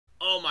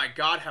Oh my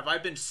god, have I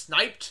been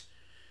sniped?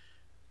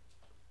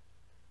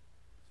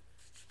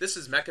 This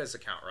is Mecha's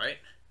account, right?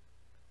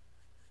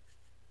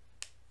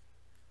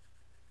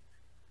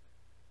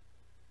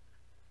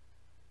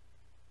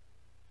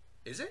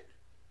 Is it?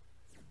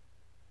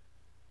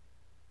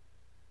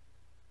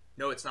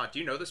 No, it's not. Do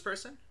you know this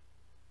person?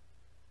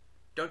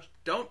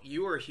 Don't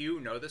you or Hugh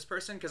know this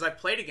person? Because I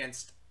played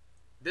against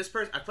this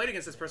person. I played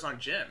against this person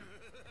on Gym.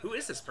 Who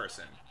is this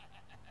person?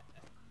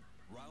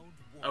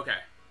 Okay.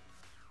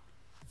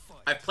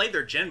 I played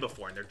their Jin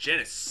before, and their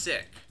Jin is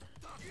sick.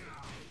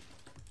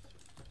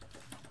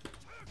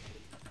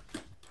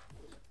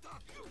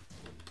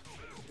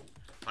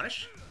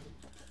 Punish?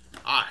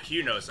 Ah,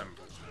 Hugh knows him.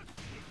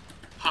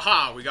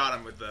 Haha, we got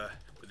him with the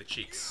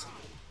cheeks.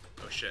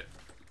 Oh shit.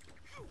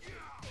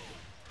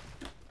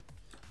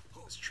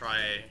 Let's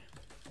try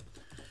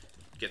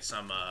get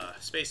some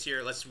space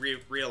here. Let's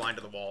realign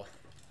to the wall.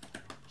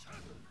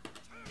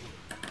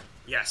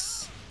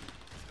 Yes.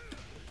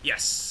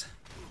 Yes.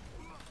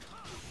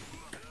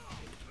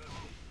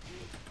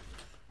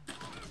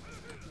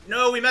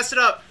 No, we messed it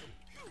up.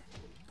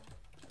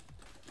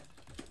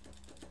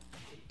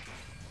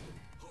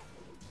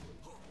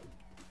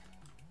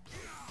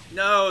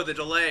 No, the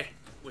delay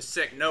was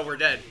sick. No, we're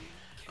dead.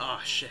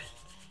 Oh, shit.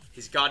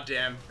 He's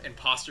goddamn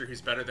imposter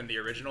who's better than the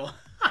original.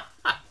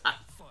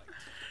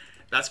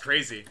 That's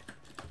crazy.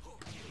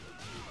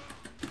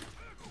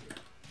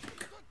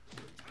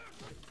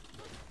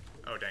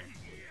 Oh, dang.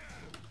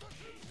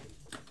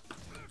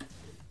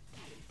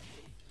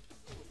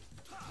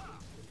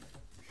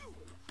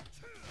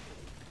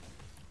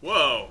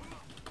 Whoa.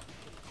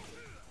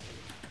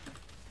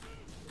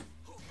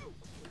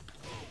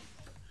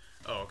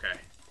 Oh, okay.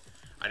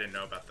 I didn't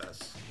know about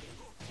this.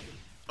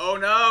 Oh,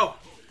 no!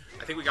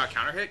 I think we got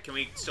counter hit. Can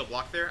we still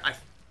block there?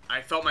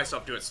 I felt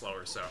myself do it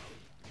slower, so.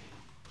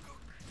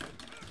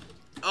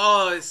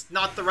 Oh, it's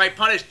not the right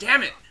punish.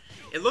 Damn it!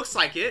 It looks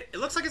like it. It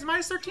looks like it's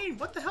minus 13.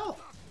 What the hell?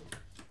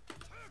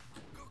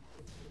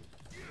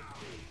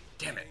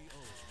 Damn it.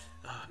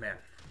 Oh, man.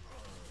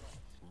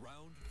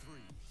 Round 3.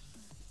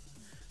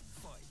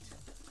 Fight.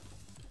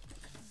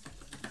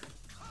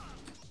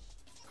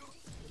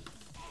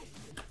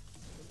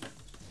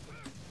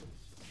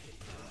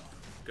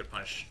 Good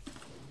punish.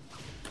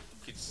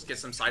 Get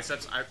some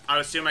sidesteps. I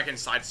assume I can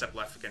sidestep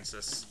left against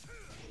this.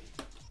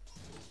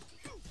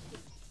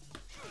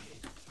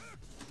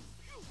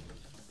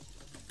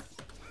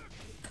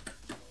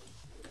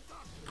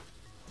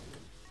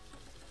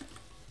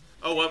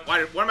 Oh, what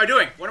am I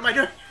doing? What am I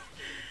doing?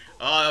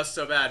 Oh, that was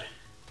so bad.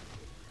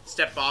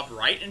 Step Bob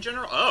right in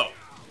general? Oh.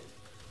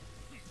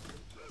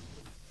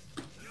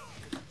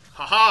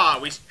 Haha,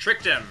 we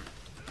tricked him.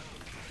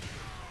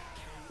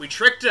 We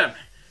tricked him.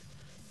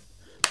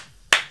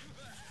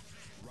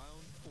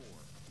 Round 4.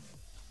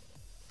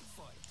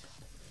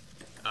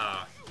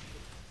 Fight.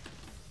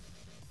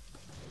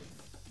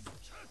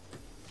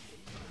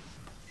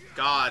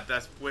 God,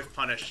 that's whiff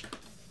punish.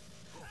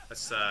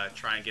 Let's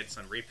try and get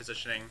some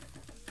repositioning.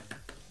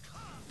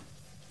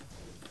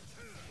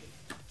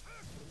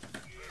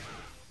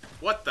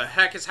 What the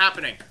heck is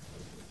happening?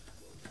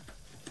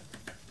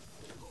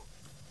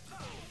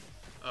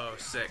 Oh,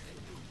 sick.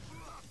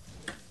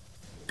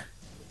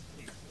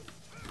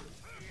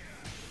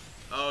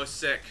 Oh,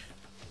 sick.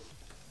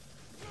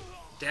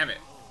 Damn it.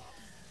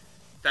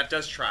 That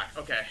does track.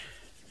 Okay.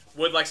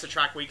 Wood likes to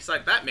track weak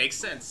side. That makes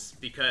sense,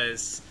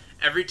 because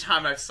every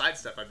time I've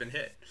sidestep, I've been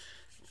hit.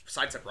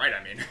 Sidestep right,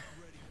 I mean.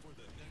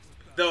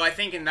 Though I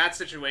think in that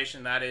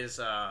situation, that is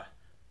a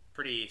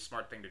pretty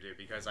smart thing to do,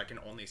 because I can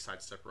only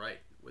sidestep right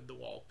with the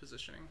wall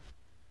positioning.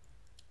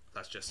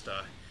 That's just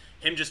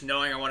him just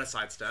knowing I want to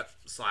sidestep,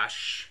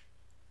 slash,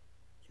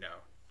 you know,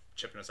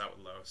 chipping us out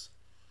with lows.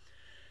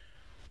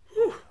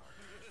 Whew.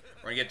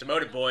 We're gonna get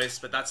demoted, boys,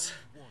 but that's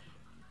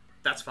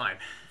fine.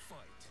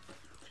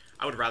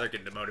 I would rather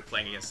get demoted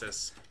playing against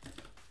this.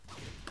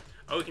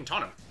 Oh, we can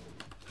taunt him.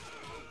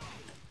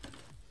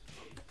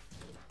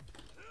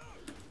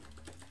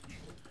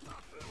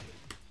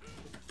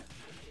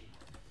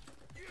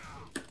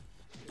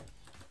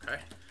 Okay.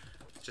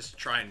 Just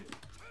try and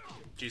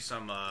do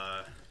some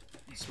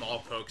small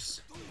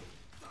pokes.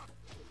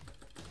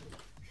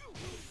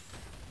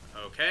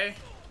 Okay.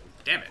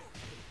 Damn it.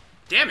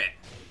 Damn it!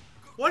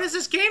 What is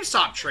this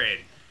GameStop trade?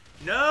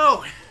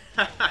 No!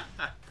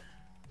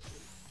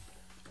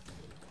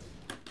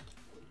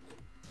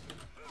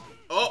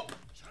 Oh!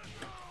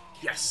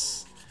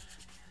 Yes!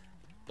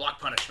 Block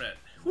punishment.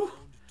 Whew.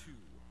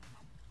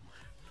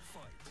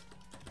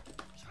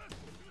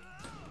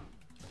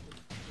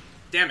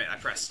 Damn it, I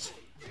pressed.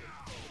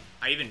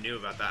 I even knew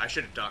about that. I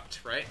should have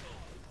ducked, right?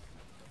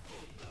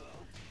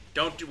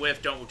 Don't do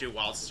whiff, don't do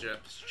wild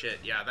shit.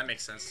 Yeah, that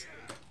makes sense.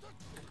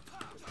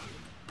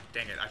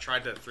 Dang it, I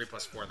tried to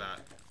 3+4 that.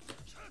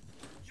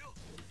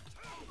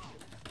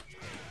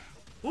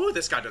 Ooh,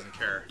 this guy doesn't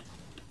care.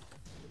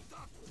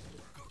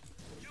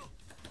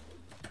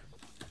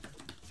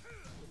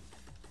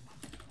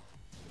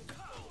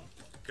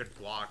 Good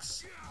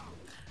blocks.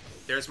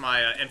 There's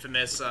my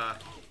infamous,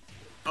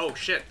 oh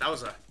shit, that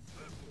was a...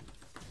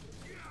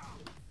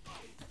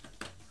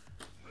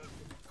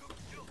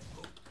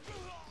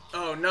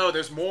 Oh no,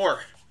 there's more.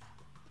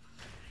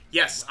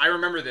 Yes, I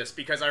remember this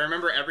because I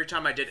remember every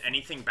time I did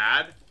anything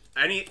bad,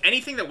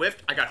 anything that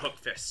whiffed, I got hook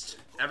fist.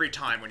 Every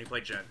time when he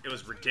played Jin. It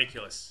was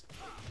ridiculous.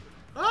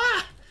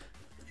 Ah!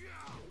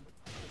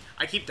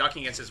 I keep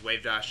ducking against his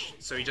wave dash,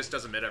 so he just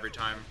does a mid every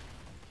time.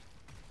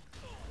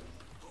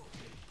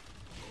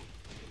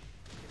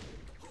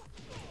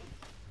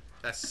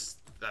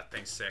 That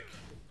thing's sick.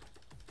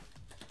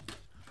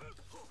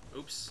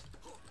 Oops.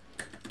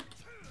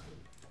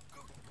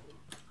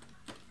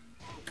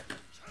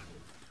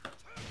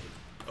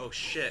 Oh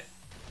shit.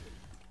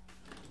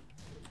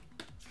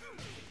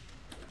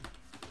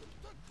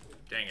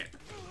 Dang it.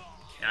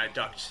 Yeah, I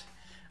ducked.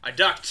 I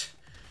ducked!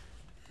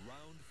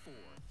 Round 4.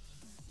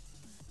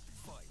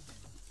 Fight.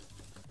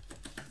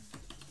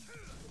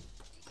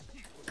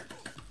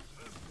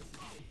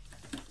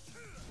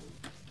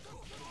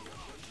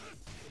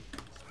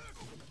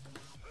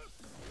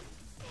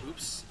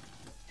 Oops.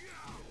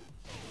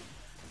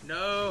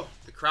 No!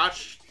 The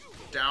crouch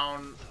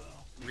down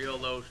real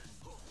low.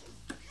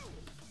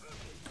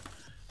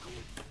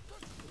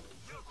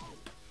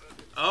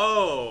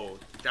 Oh!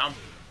 Down.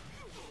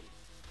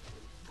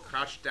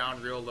 Crouch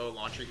down real low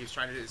launcher he's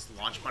trying to do is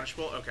launch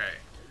punishable? Okay.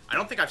 I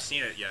don't think I've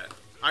seen it yet.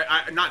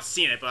 I not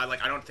seen it, but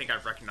I don't think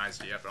I've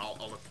recognized it yet, but I'll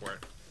look for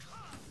it.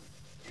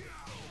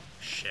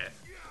 Shit.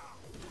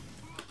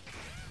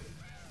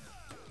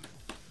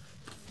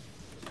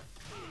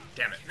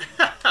 Damn it.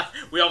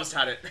 We almost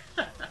had it.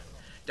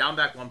 Down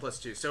back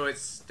 1+2. So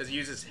does he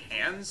use his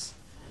hands?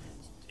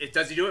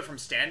 Does he do it from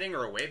standing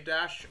or a wave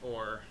dash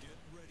or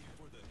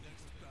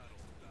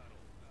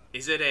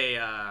is it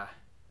a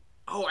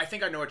oh, I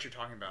think I know what you're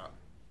talking about.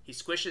 He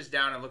squishes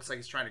down and looks like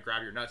he's trying to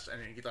grab your nuts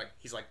and then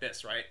he's like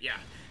this, right? Yeah.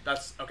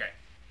 That's okay.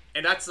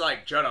 And that's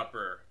like jut up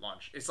or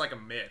launch. It's like a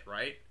mid,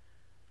 right?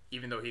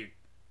 Even though he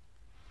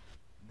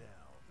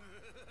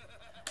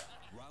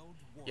Round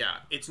 1. yeah,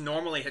 it's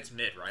normally hits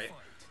mid, right?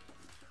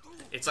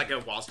 It's like a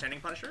while standing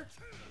punisher?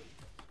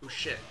 Oh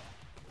shit.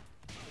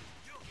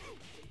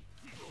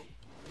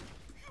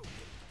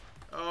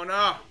 Oh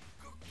no!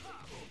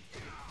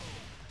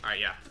 Alright,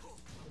 yeah.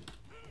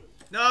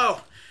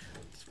 No!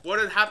 What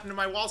had happened to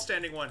my wall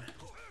standing one?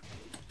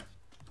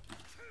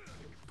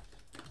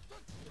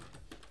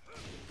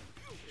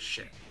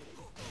 Shit.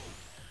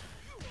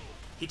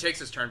 He takes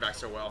his turn back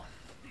so well.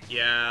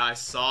 Yeah, I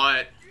saw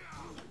it.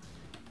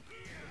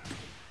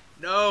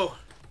 No!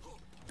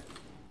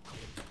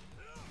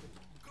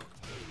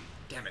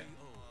 Damn it.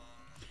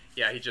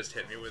 Yeah, he just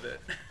hit me with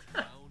it.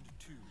 Round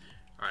 2.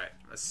 Alright,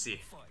 let's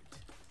see. Fight.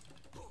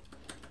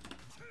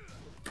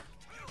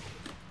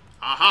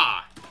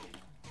 Aha!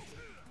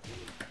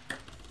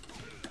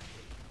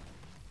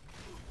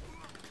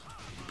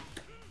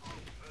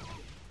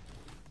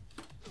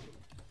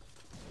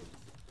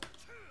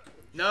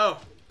 No!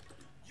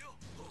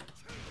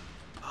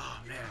 Oh,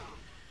 man.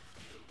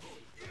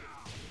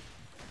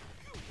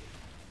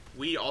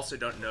 We also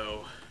don't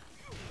know.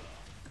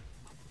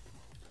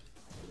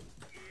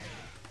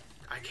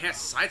 I can't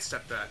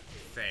sidestep that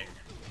thing.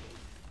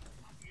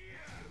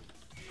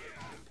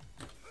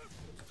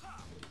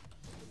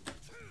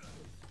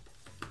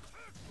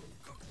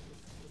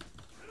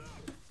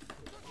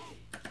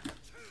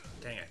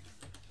 Dang it.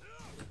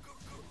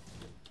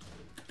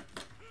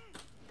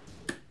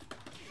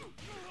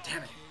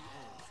 Damn it.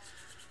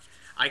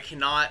 I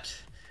cannot.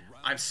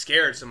 I'm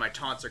scared, so my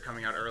taunts are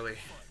coming out early.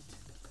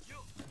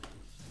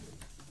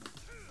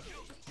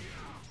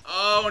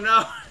 Oh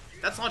no!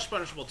 That's launch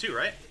punishable too,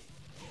 right?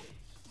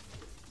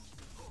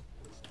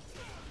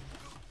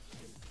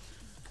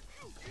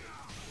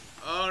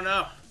 Oh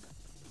no!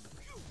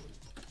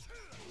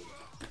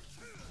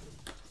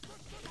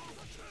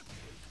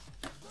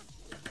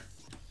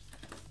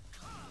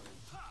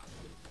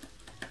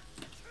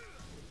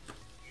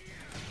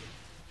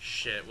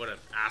 Shit, what an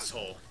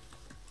asshole.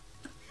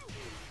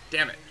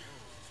 Damn it.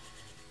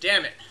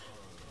 Damn it.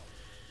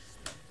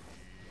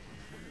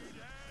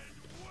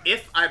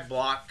 If I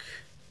block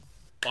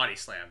Body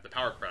Slam, the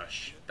Power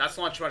Crush, that's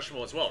launch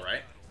punishable as well,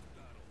 right?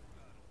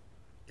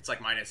 It's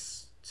like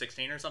minus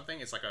 16 or something?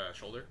 It's like a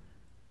shoulder?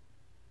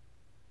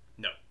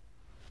 No.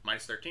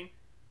 Minus 13?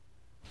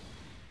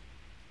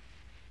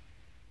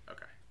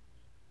 Okay.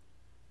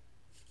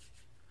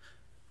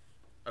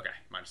 Okay,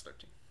 minus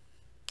 13.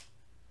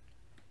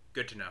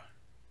 Good to know.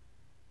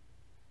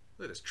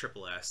 Look at this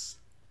triple S.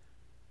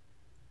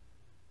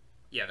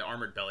 Yeah, the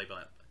armored belly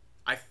button.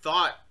 I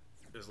thought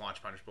it was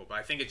launch punishable, but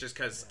I think it's just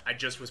because I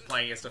just was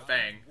playing against a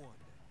Fang.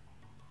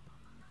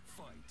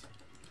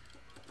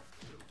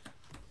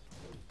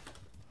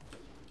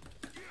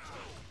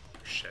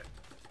 Shit.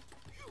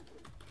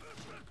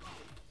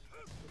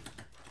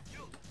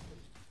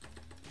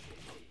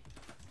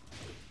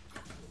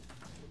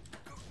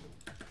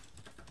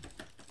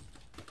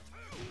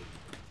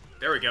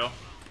 There we go.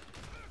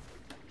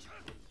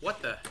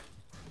 What the?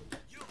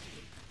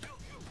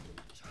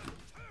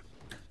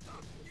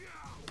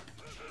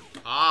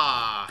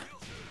 Ah,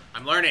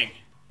 I'm learning.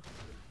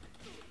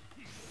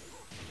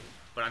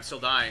 But I'm still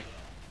dying.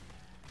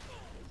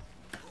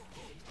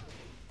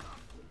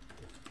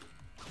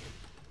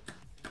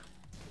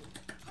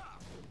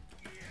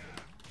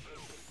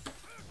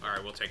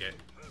 Alright, we'll take it.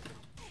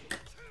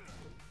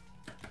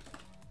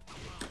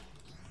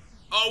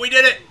 Oh, we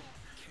did it!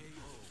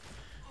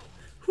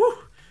 Whew!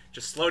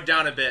 Just slow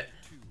down a bit.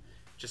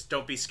 Just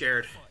don't be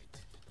scared.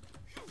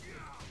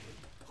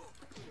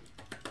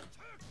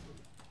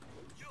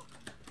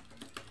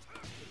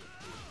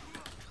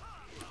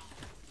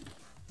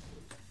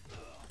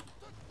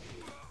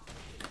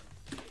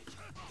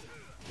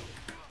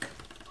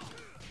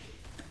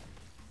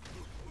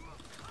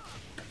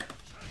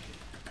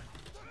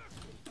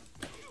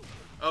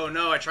 Oh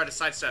no, I tried to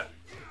sidestep.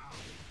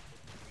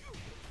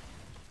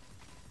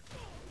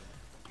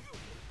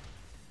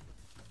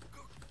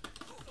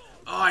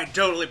 Oh, I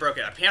totally broke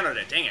it. I pianoed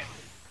it, dang it.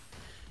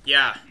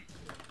 Yeah.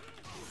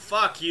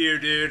 Fuck you,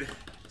 dude.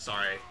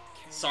 Sorry.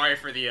 Sorry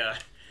for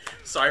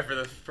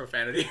the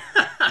profanity.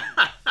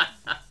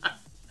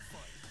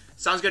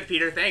 Sounds good,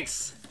 Peter.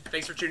 Thanks.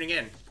 Thanks for tuning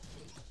in.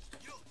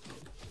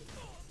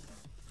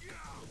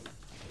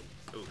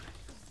 Ooh.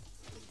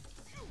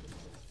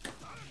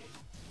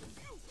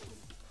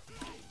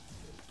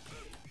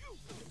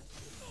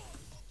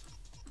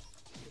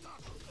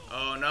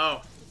 Oh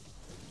no.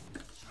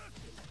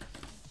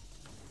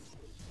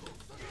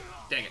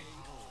 Dang it.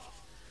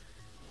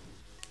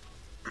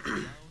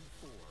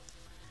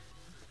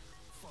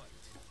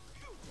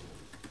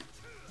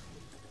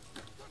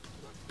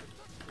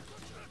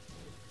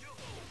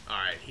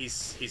 Alright,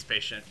 he's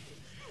patient.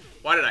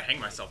 Why did I hang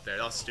myself there?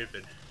 That was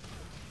stupid.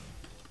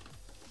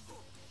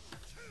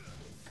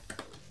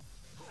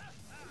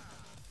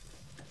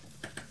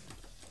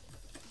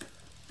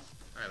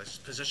 Alright, let's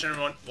just position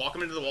everyone. Walk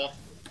him into the wall.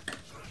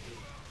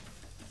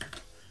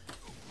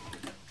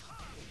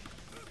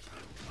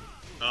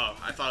 Oh,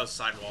 I thought it was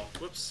sidewall.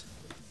 Whoops.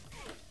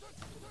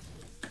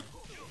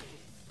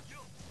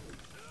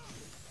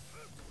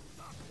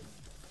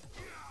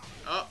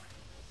 Oh.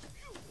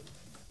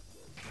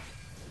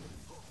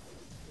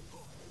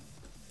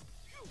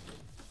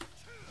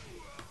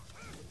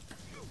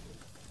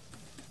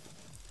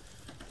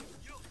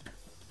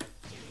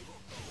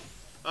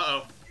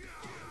 Uh-oh.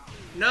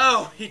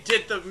 No! He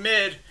did the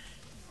mid!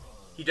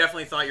 He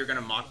definitely thought you were gonna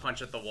mock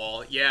punch at the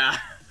wall. Yeah.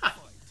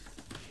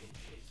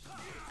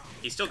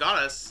 He still got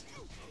us.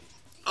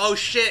 Oh,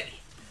 shit!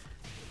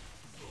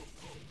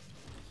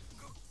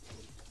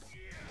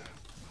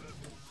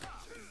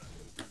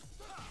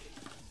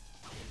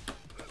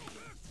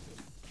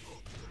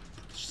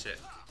 Shit.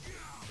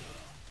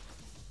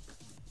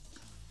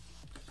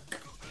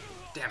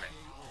 Damn it.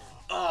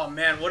 Oh,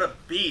 man, what a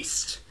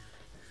beast.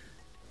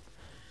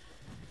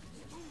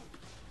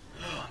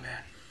 Oh,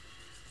 man.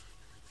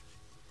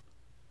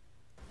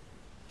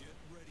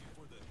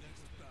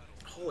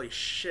 Holy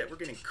shit, we're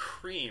getting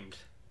creamed.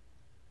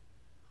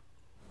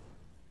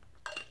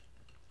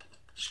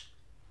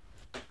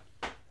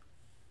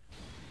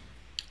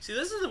 See,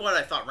 this is what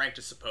I thought ranked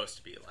is supposed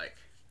to be like.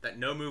 That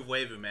no move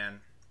Wavu,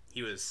 man.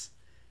 He was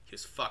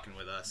fucking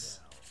with us.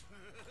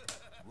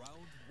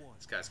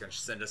 This guy's gonna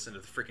send us into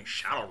the freaking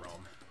Shadow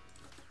Realm.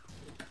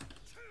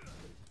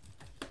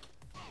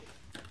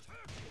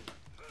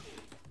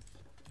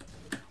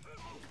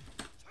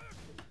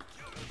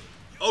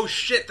 Oh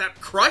shit,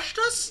 that crushed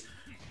us?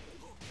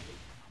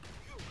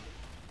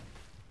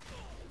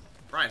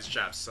 Bryan's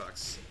jab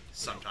sucks.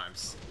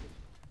 Sometimes.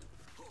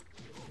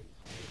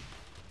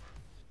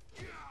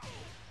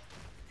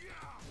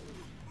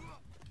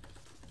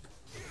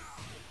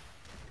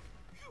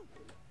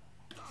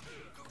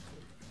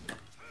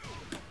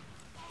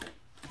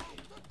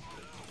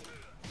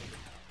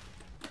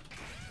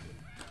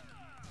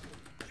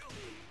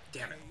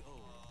 Damn it.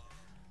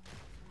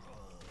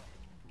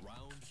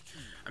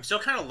 I'm still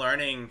kind of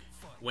learning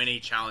Winnie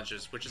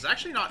challenges, which is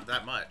actually not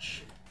that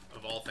much,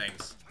 of all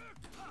things.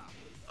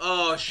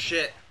 Oh,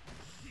 shit.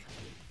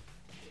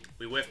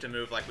 We whiffed a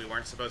move like we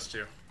weren't supposed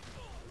to.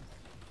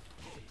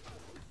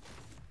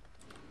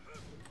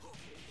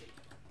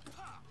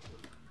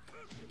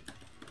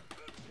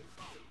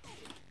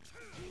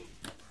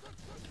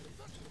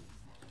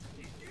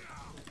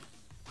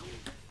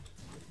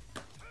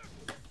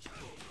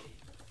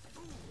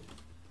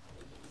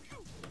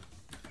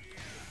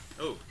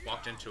 Oh,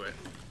 walked into it.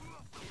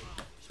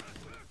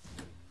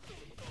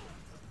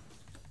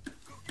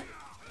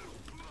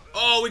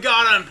 Oh, we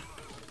got him!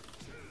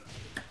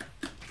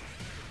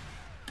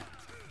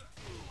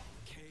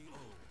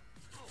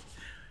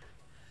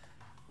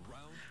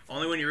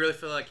 Only when you really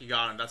feel like you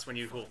got him, that's when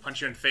you will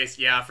punch you in the face.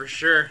 Yeah, for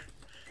sure.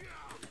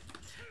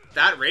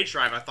 That rage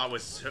drive I thought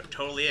was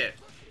totally it.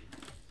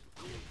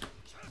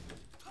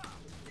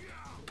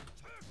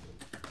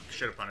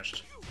 Should have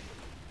punished.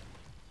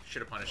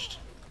 Should have punished.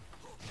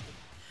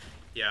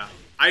 Yeah,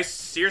 I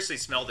seriously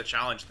smelled the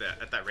challenge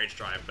at that rage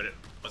drive, but it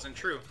wasn't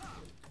true.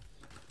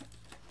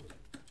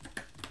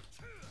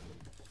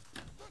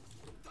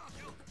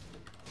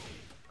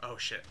 Oh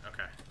shit,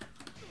 okay.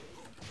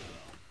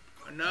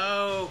 Oh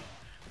no!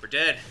 We're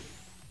dead.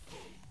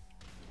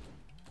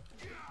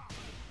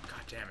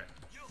 God damn it.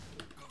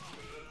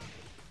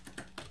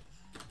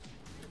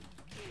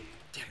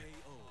 Damn it.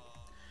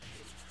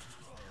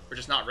 We're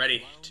just not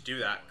ready to do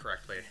that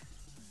correctly.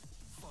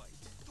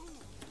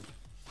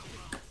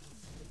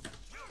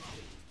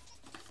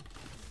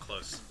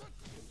 those.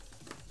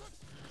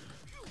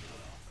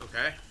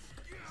 Okay.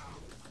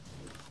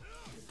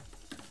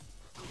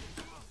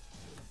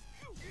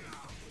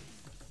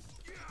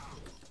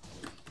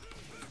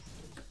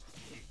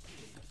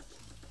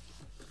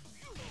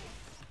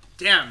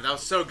 Damn, that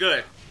was so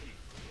good.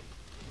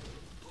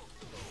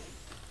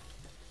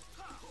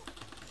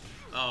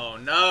 Oh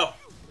no.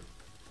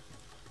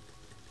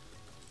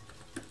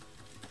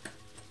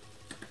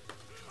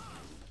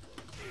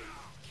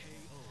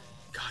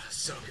 God, that's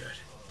so good.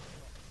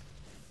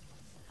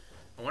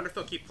 I wonder if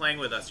they'll keep playing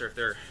with us or if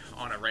they're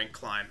on a rank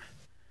climb.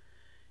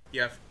 You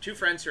have two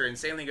friends who are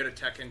insanely good at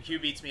Tekken. Hugh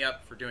beats me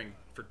up for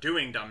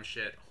doing dumb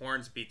shit.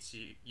 Horns beats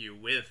you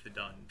with the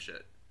dumb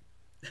shit.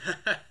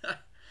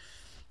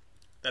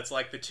 That's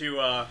like the two.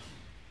 I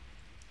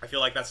feel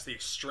like that's the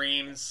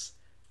extremes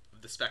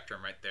of the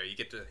spectrum right there. You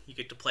get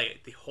to play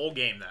the whole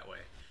game that way.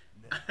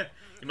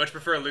 You much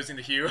prefer losing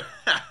to Hugh.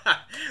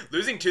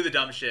 Losing to the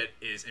dumb shit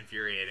is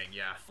infuriating.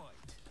 Yeah.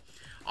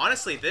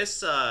 Honestly,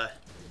 this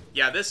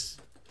this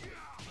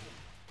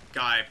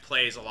guy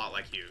plays a lot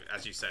like Hugh,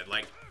 as you said.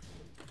 Like,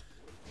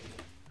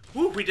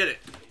 woo, we did it.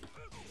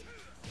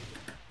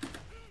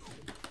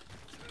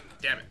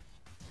 Damn it.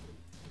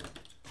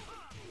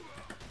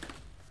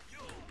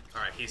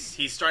 Alright,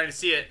 he's starting to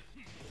see it.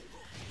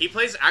 He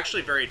plays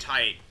actually very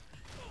tight,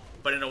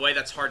 but in a way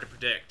that's hard to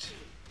predict.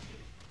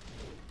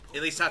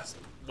 At least that's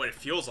what it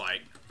feels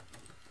like.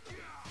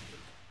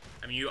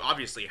 I mean, you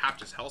obviously have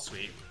to hell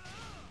sweep.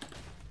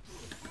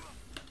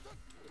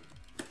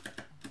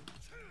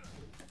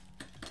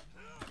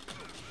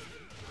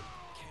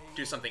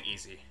 Do something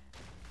easy.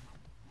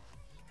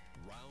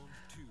 Round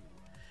 2.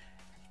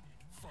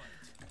 Fight.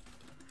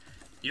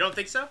 You don't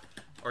think so?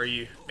 Or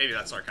you... Maybe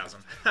that's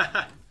sarcasm.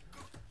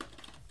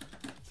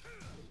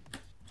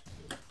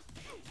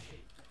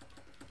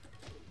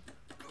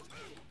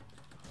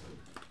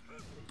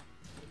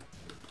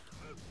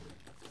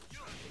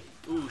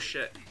 Ooh,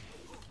 shit.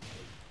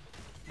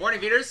 Morning,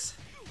 Beaters.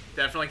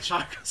 Definitely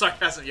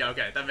sarcasm. Yeah,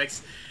 okay. That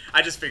makes...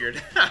 I just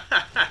figured.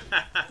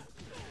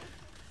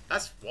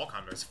 That's wall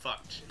combo is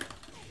fucked.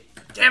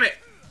 Damn it!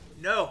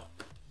 No.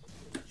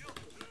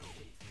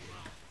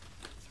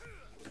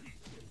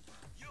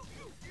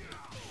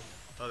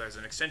 Oh, there's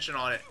an extension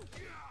on it.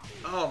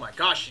 Oh my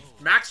gosh,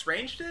 max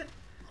ranged it?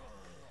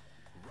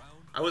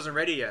 I wasn't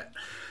ready yet.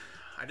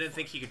 I didn't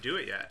think he could do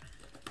it yet.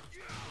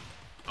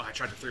 Oh, I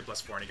tried the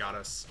 3+4 and he got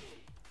us.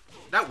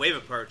 That wave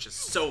approach is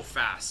so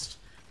fast.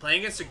 Playing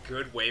against a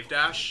good wave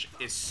dash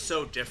is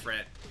so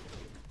different.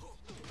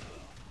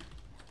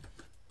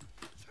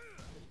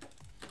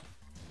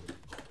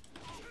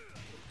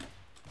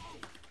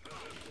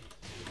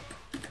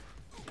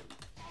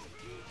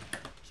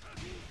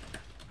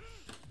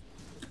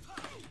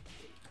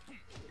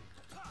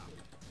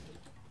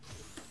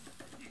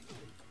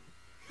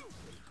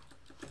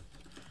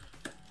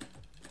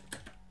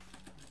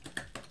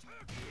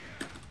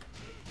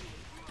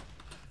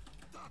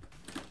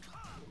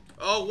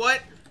 Oh,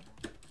 what?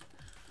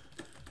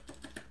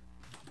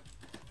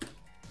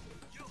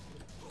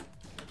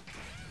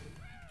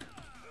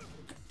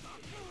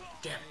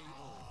 Damn it.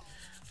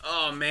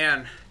 Oh,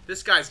 man.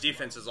 This guy's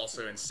defense is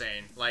also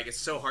insane. Like, it's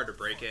so hard to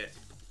break it.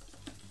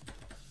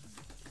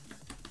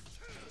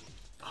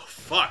 Oh,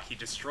 fuck. He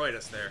destroyed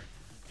us there.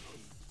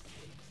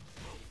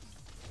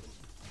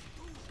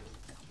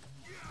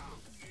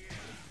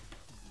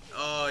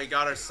 Oh, he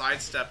got our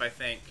sidestep, I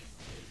think.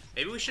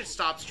 Maybe we should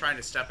stop trying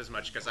to step as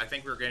much, because I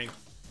think we're getting...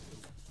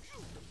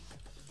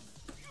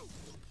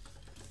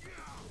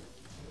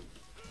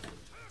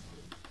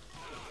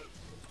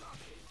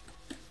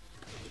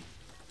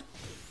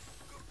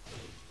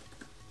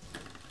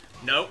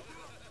 Nope.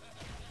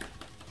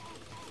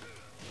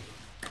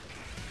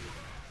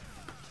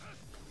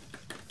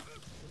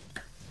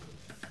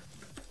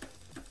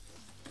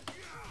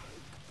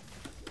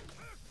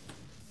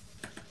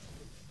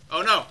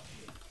 Oh, no.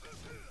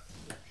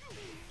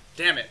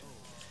 Damn it.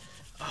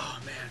 Oh,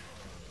 man.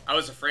 I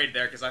was afraid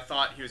there because I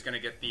thought he was going to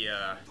get the,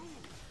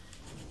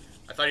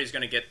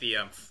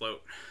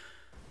 float.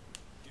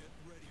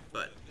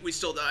 But we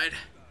still died.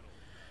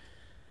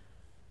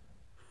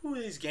 Ooh,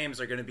 these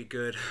games are going to be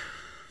good.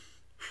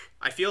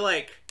 I feel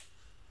like...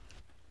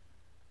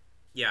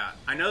 Yeah,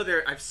 I know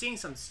I've seen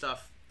some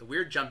stuff. The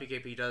weird jumping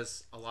cape he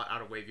does a lot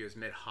out of wave view is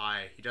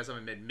mid-high. He does have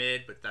a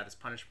mid-mid, but that is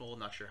punishable.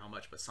 Not sure how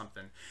much, but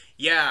something.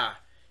 Yeah,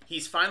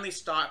 he's finally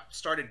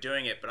started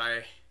doing it, but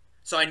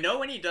So I know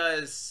when he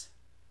does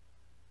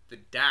the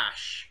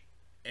dash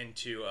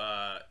into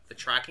the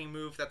tracking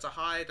move that's a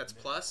high, that's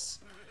plus.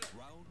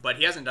 But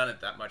he hasn't done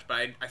it that much.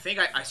 But I think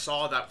I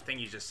saw that thing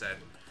you just said.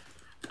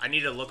 I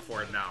need to look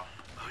for it now.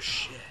 Oh,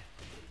 shit.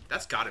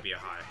 That's got to be a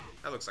high.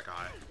 That looks like a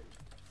high.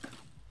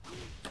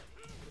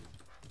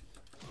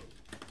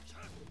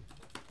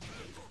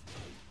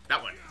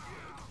 That one.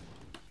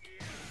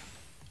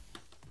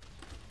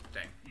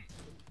 Dang.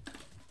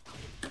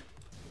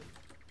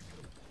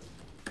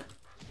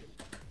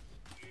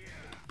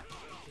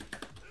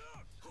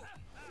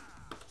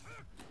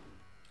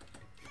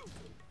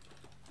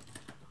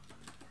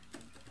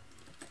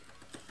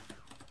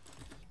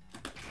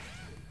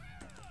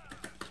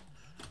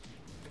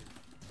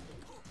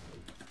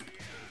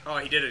 Oh,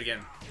 he did it again.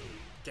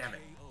 Damn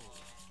it.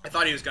 I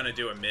thought he was going to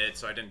do a mid,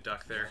 so I didn't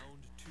duck there.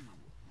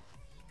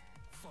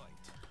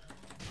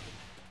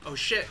 Oh,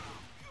 shit.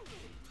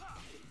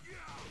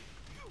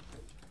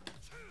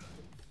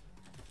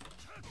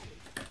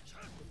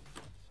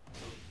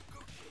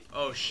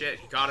 Oh, shit.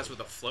 He got us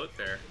with a float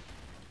there.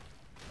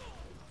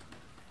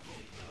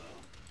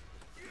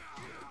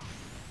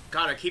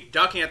 God, I keep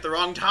ducking at the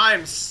wrong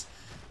times.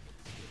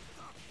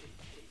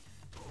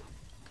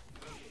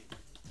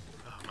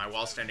 Oh, my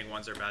wall-standing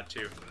ones are bad,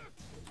 too.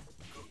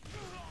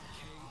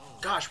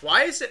 Gosh,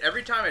 why is it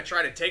every time I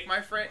try to take my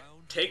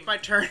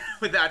turn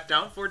with that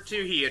down forward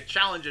 2, he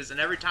challenges, and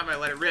every time I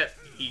let it rip,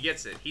 he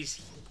gets it.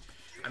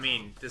 I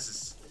mean, this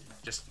is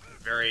just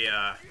very,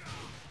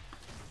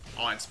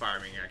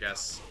 awe-inspiring, I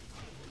guess.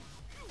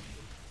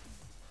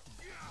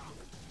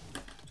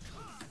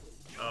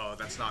 Oh,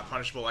 that's not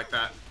punishable like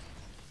that.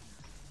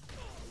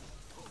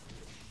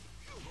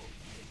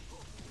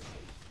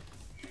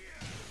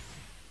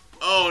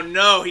 Oh,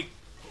 no,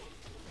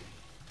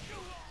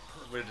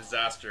 what a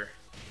disaster.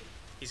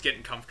 He's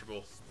getting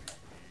comfortable.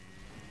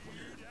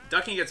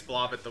 Ducking against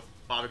Bob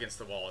against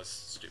the wall is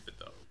stupid,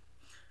 though.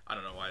 I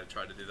don't know why I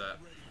tried to do that.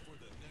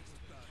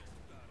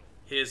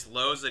 His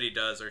lows that he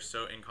does are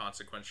so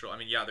inconsequential. I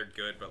mean, yeah, they're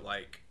good, but,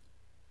 like,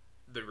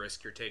 the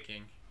risk you're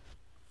taking.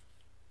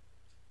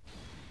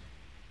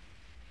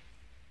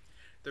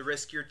 The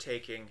risk you're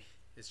taking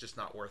is just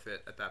not worth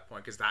it at that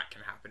point, because that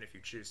can happen if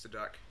you choose to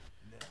duck.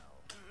 Now,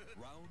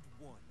 round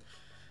 1.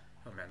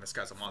 Oh man, this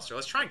guy's a monster.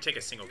 Let's try and take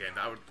a single game.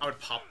 I would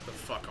pop the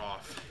fuck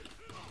off.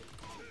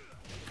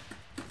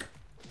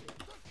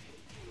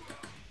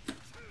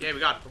 Yeah, we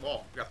got the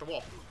wall. We got the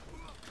wall.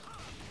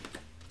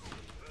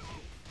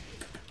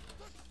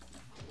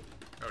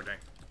 Oh dang.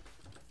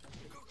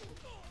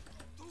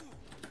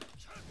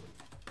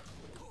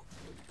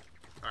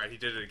 Alright, he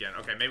did it again.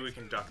 Okay, maybe we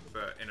can duck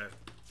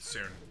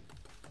soon.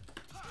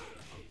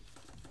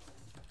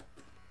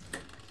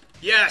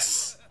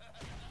 Yes!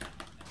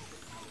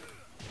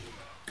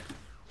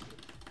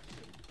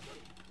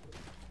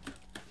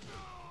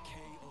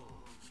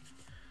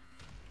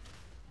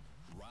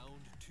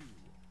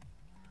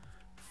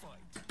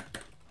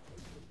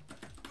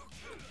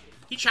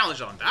 He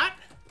challenged on that?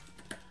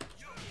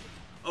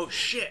 Oh,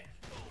 shit.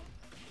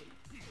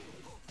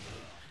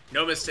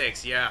 No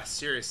mistakes. Yeah,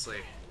 seriously.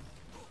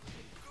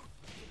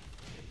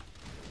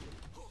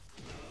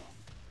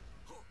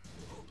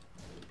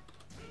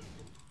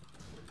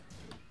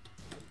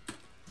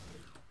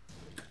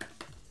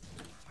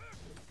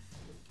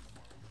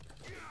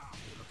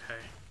 Okay.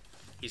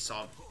 He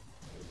saw...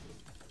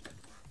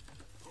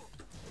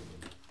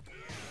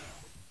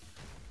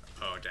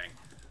 Oh, dang.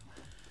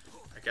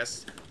 I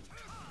guess...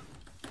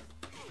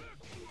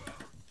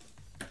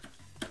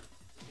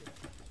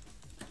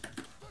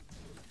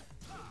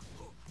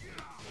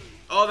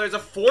 Oh, there's a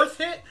fourth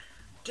hit?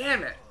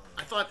 Damn it.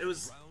 I thought it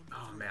was...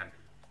 Oh, man.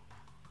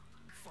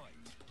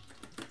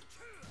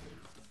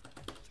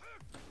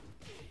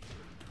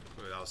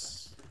 Ooh, that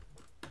was...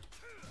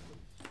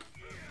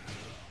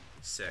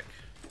 sick.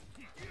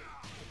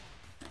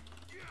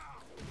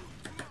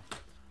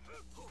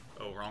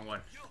 Oh, wrong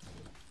one.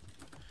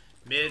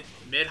 Mid,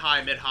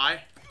 high, mid,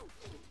 high.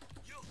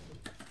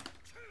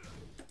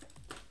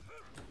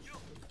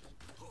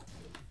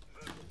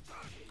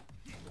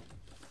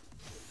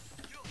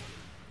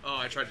 Oh,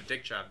 I tried to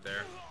dick jab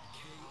there.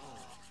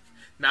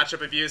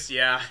 Matchup abuse,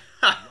 yeah.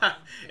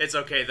 It's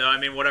okay though. I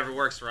mean, whatever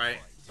works, right?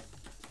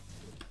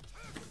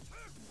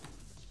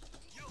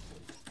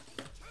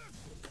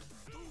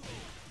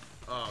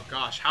 Oh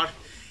gosh, how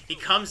he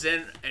comes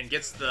in and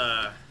gets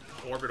the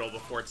orbital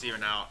before it's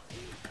even out.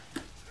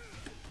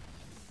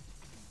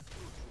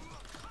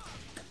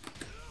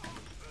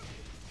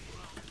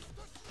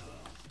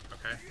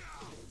 Okay.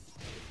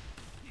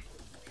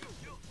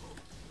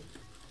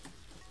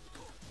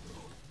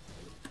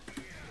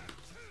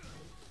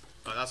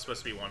 Oh, that's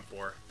supposed to be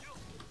 1-4.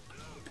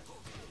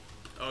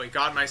 Oh, he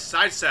got my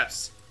side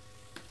steps.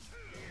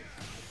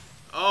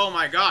 Oh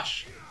my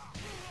gosh.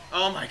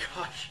 Oh my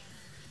gosh.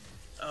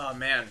 Oh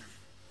man.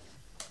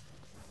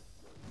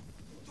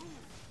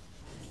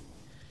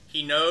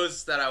 He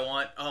knows that I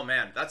want... Oh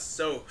man, that's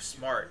so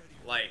smart.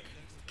 Like,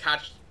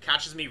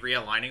 catches me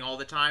realigning all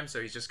the time,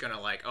 so he's just gonna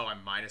like, oh,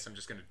 I'm minus, I'm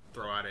just gonna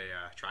throw out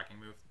a tracking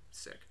move.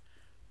 Sick.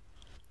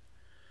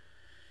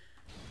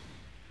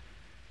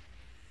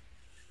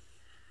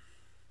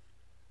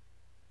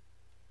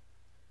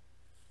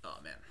 Oh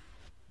man.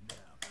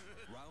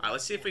 Alright,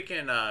 let's see if we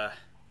can, the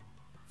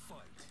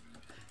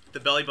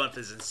belly bump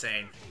is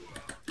insane.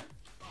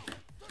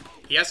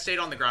 He has stayed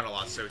on the ground a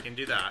lot, so we can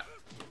do that.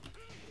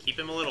 Keep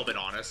him a little bit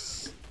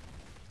honest.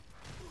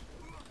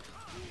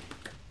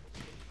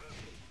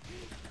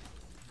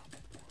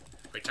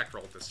 Wait, tech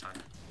rolled this time.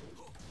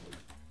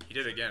 He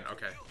did it again,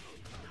 okay.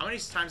 How many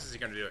times is he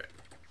gonna do it?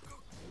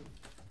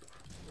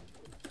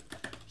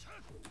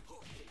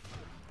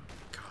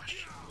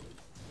 Gosh.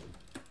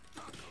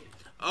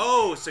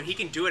 Oh, so he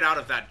can do it out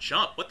of that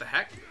jump. What the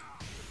heck?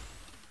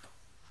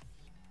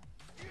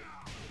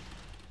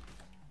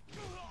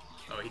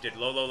 Oh, he did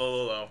low, low, low,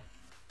 low, low.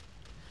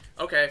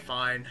 Okay,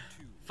 fine.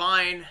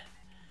 Fine.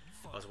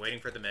 I was waiting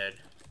for the mid.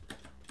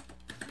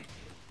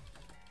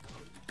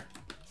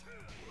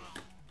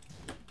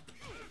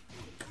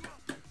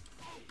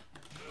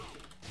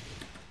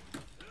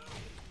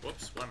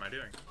 Whoops, what am I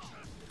doing?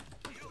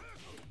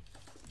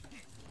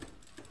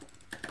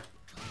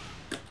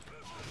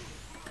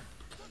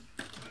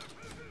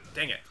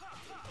 Dang it.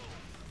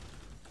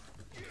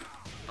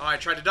 Oh, I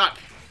tried to duck.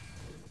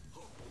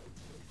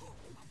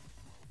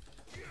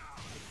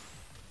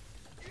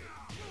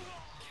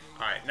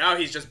 Alright, now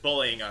he's just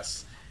bullying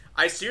us.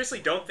 I seriously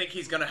don't think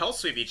he's gonna hell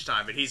sweep each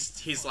time, but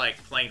he's like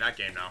playing that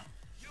game now.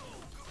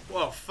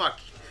 Whoa,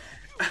 fuck.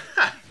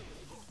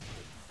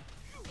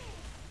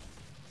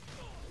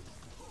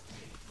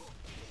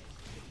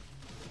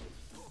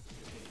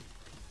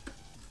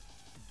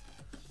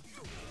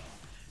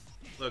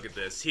 Look at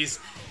this.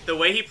 The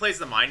way he plays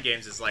the mind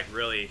games is like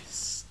really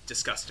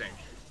disgusting.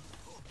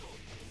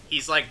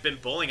 He's like been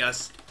bullying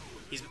us.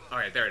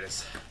 Alright, there it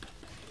is.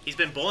 He's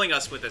been bullying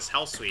us with this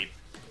hell sweep.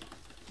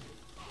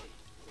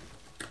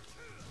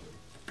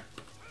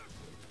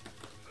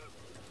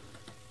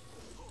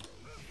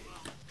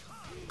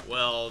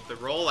 Well, the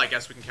roll, I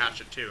guess we can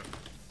catch it too.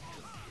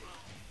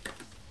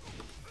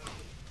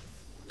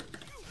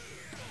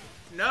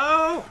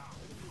 No!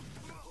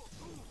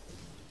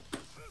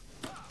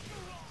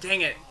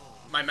 Dang it.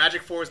 My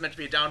magic 4 was meant to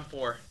be a down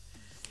 4.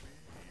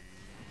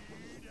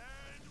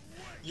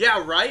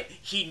 Yeah, right?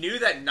 He knew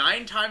that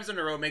 9 times in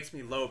a row makes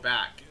me low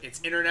back. It's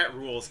internet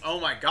rules.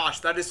 Oh my gosh,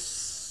 that is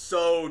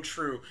so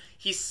true.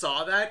 He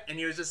saw that, and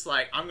he was just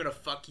like, I'm gonna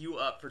fuck you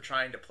up for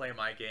trying to play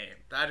my game.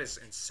 That is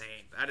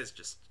insane. That is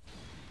just...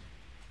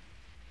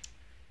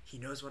 He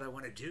knows what I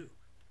want to do.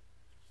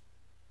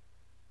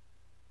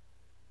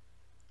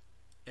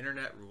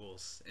 Internet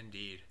rules,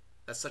 indeed.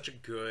 That's such a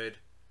good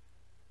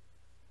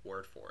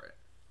word for it.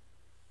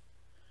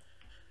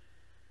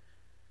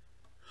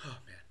 Oh,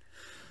 man.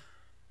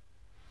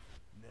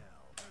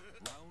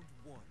 Now, round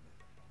 1.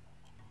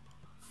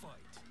 Fight.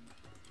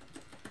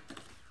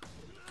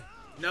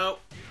 No,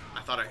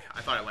 I thought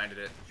I landed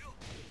it.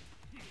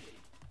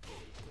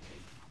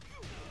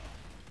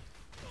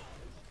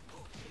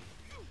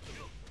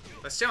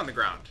 Let's stay on the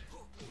ground.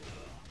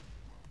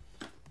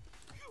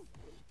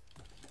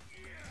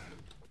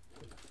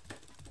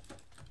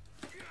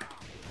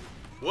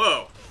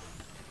 Whoa.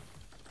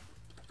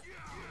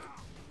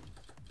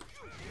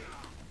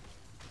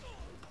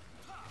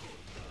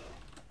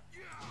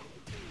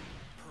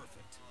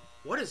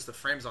 What is the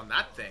frames on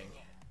that thing?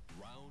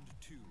 Round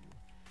 2.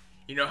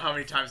 You know how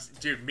many times,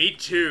 dude, me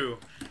too.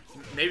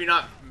 Maybe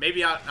not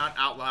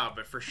out loud,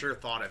 but for sure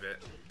thought of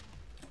it.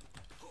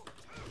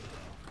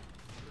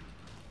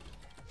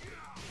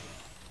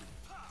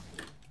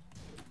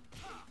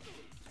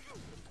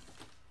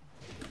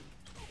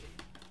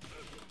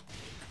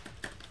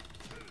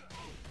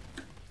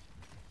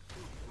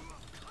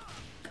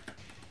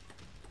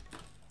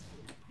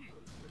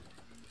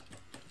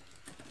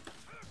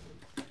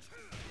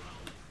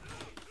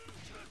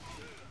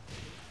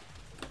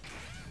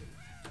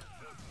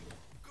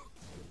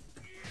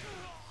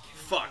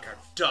 Fuck, I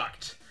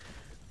ducked.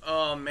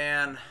 Oh,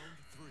 man.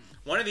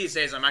 One of these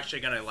days, I'm actually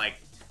gonna, like,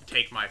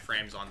 take my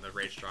frames on the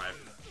Rage Drive.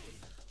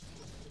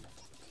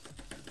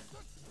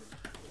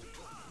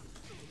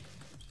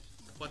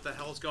 What the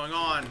hell's going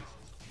on?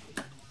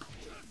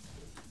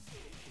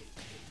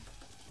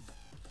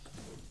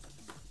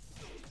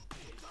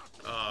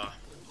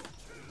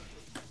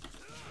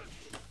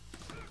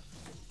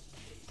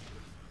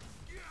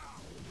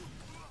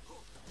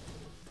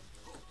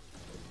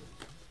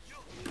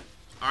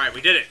 Alright,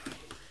 we did it.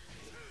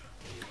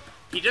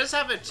 He does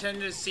have a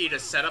tendency to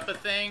set up a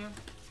thing.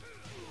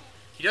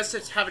 He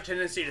does have a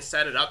tendency to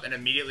set it up and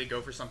immediately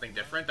go for something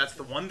different. That's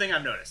the one thing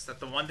I've noticed.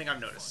 That's the one thing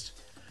I've noticed.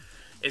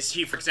 Is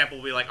he, for example,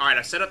 will be like, alright,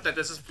 I've set up that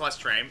this is plus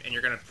frame, and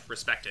you're going to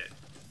respect it.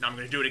 Now I'm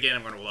going to do it again,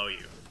 I'm going to low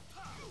you.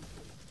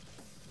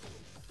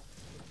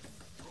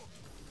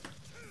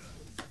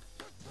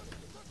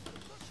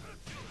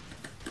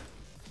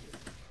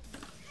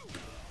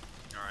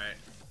 Alright.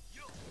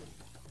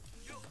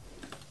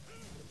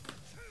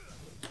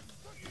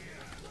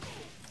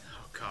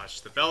 Oh gosh,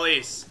 the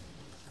bellies!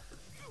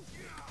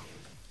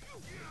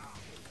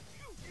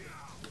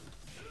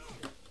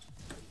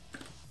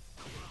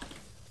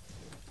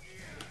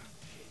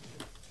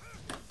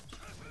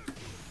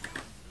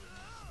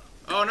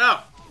 Oh no!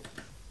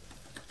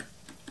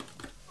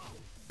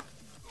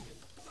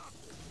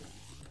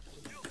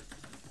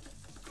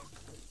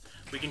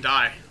 We can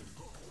die.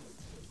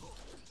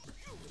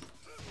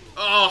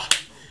 Oh!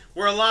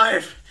 We're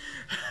alive!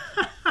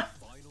 Final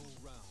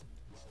round.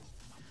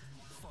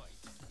 Fight.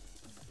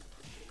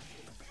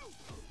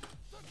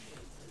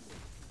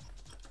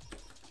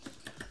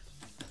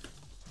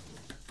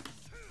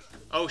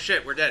 Oh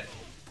shit, we're dead.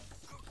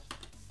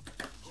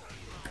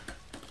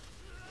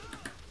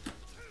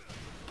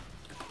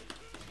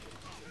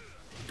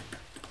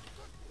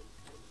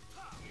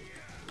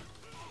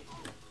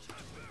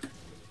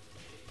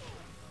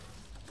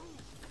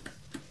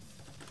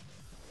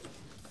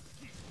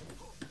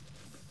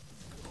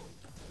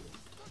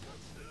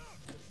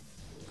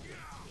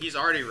 He's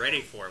already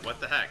ready for it.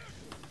 What the heck?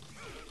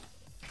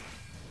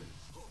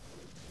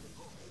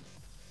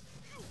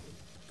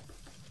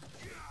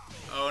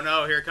 Oh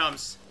no, here it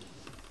comes.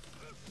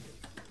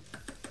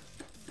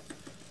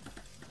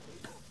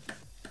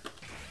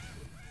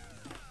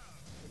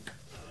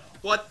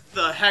 What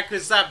the heck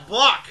is that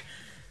block?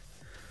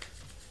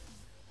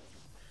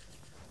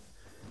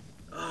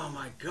 Oh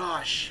my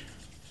gosh.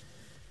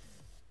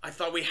 I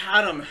thought we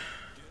had him.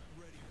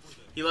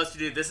 He loves to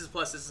do this is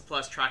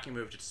plus, tracking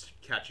move to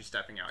catch you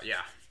stepping out.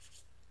 Yeah,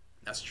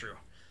 that's true.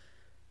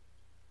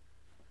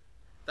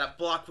 That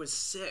block was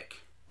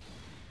sick.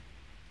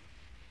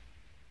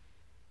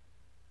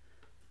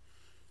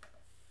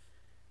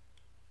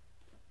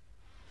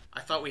 I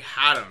thought we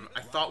had him.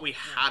 I thought we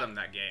had him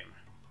that game.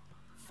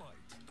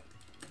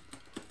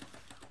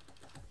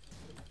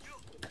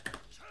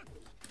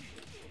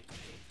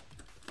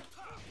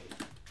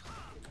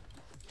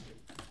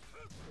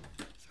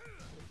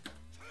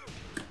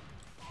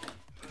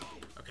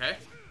 Okay.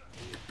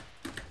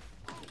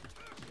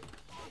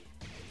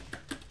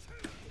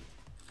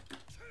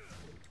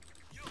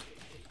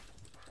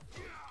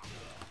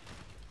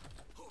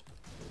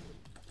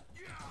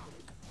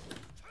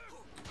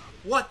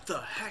 What the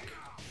heck?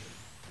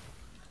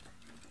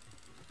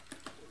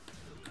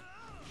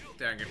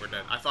 Dang it, we're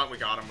dead. I thought we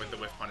got him with the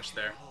whiff punish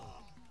there.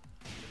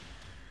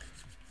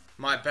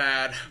 My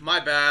bad. My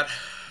bad.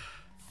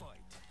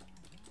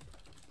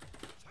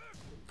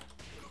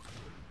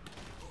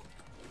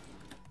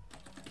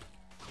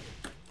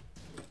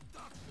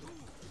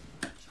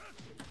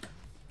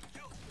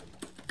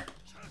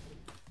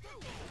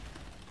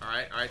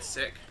 Alright,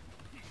 sick.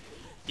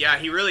 Yeah,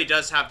 he really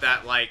does have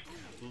that, like,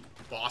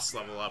 boss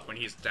level up when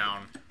he's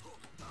down.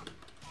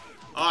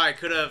 Oh, I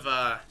could have,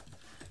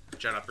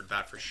 jet uppered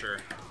that for sure.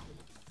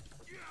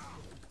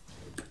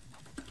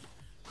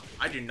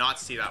 I do not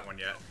see that one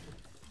yet.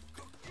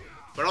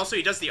 But also,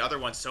 he does the other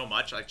one so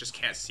much, I just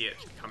can't see it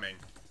coming.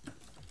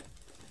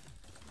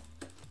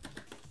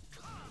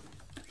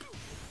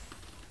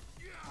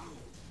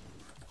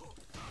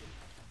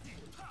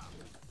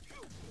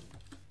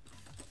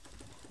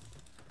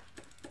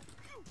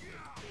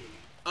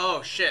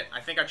 Oh shit,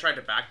 I think I tried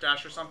to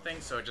backdash or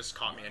something, so it just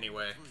caught me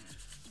anyway.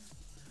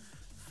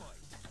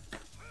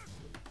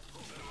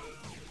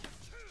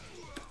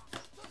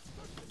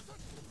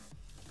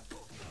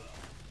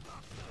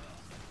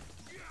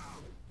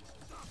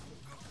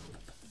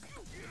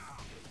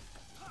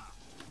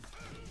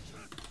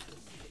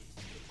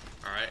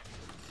 Alright.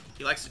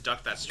 He likes to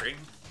duck that string.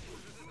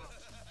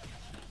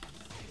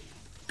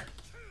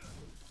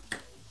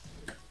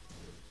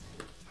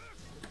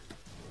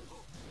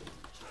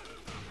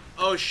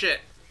 Oh shit.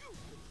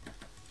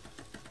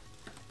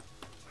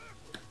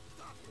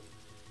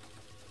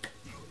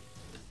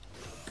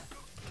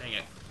 Dang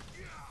it.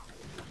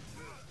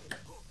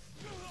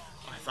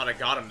 I thought I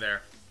got him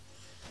there.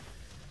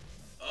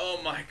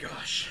 Oh my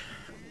gosh.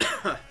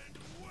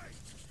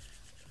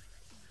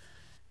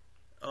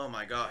 Oh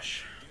my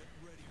gosh.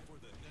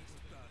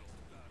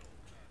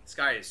 This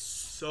guy is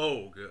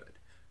so good.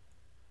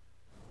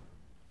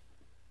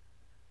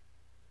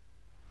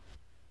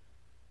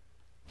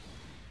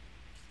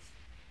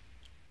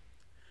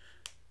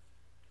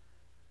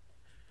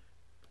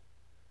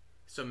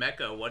 So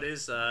Mecha, what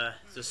is the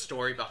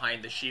story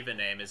behind the Sheeva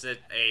name? Is it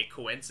a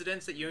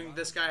coincidence that you and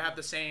this guy have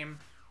the same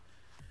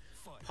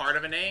part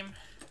of a name?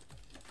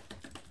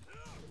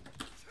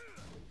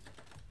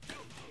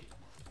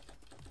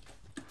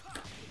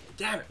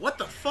 Damn it, what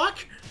the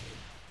fuck?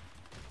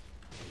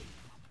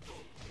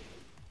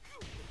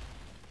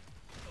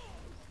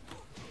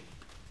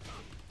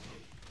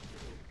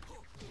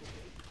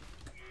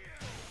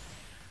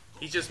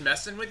 He's just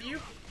messing with you?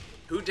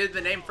 Who did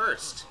the name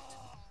first?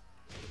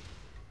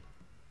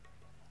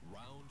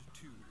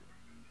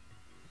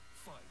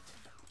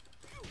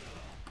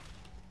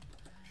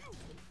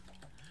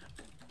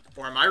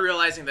 Or am I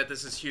realizing that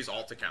this is Hugh's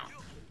alt account?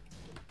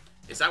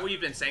 Is that what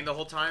you've been saying the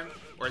whole time?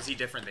 Or is he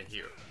different than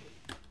Hugh?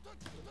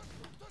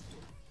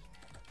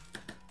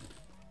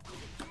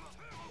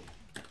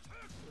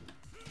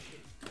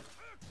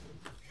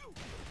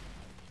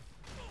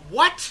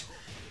 What?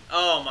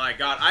 Oh my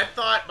god. I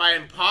thought by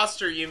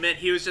imposter you meant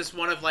he was just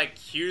one of like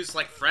Hugh's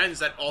like friends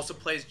that also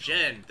plays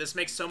Jin. This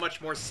makes so much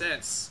more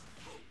sense.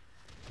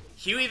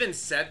 Hugh even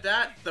said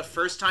that the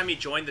first time he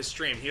joined the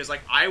stream. He was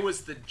like, I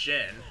was the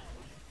Jin.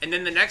 And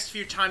then the next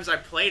few times I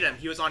played him,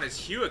 he was on his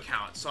Hugh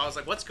account. So I was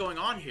like, what's going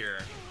on here?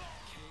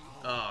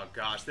 Oh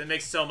gosh, that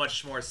makes so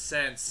much more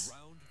sense.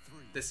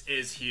 This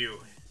is Hugh.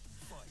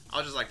 I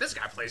was just like, this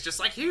guy plays just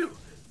like Hugh.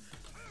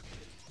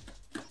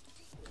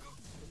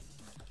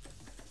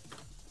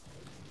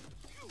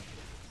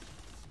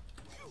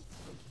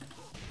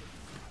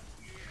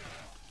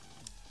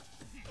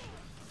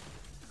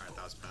 Alright,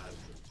 that was bad.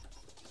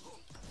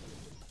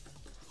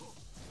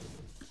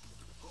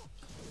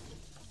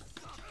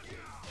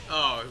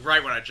 Oh,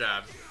 right when I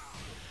jabbed.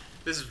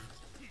 This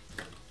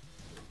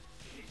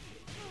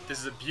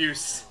is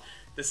abuse.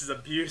 This is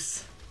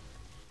abuse.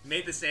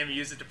 Made this name and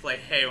used it to play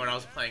Hay when I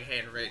was playing Hay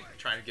and Ray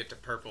trying to get to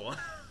purple.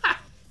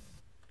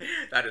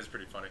 That is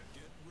pretty funny.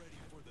 Get ready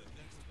for the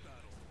next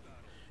battle.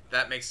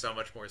 That makes so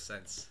much more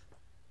sense.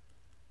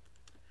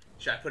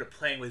 Should I put a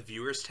playing with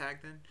viewers tag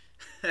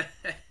then?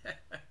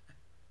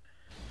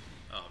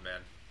 Oh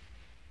man.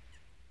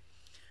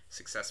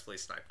 Successfully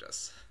sniped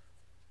us.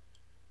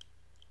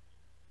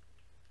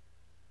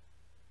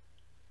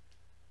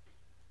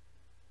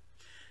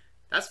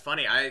 That's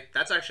funny.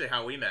 That's actually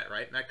how we met,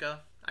 right,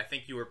 Mecca? I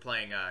think you were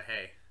playing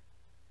Hey.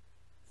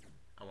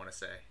 I want to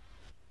say.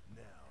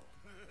 Now,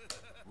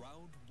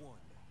 round one.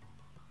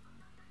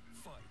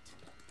 Fight.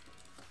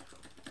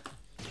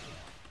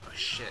 Oh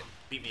shit.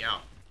 Beat me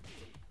out.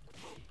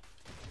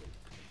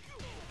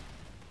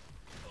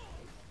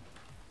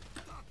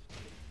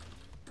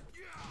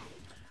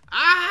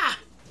 Ah!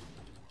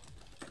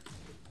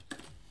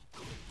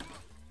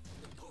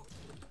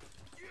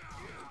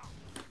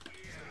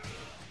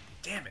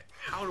 Damn it.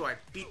 How do I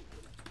beat...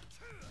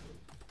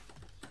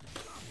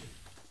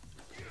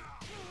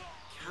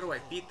 How do I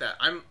beat that?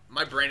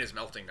 My brain is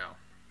melting now.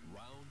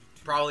 Round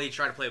two. Probably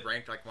try to play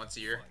ranked like once a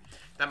year.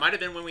 That might have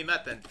been when we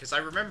met then, because I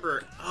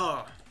remember...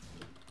 Oh.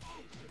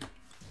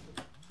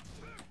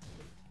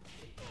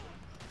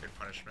 Good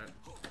punishment.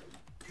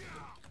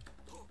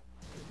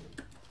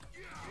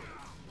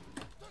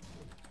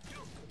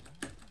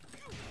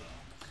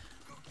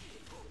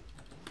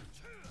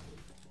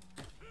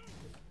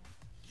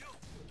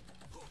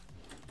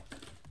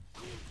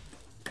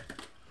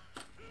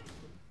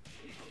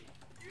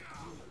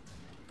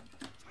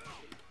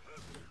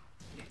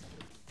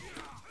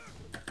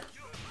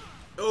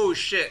 Oh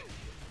shit.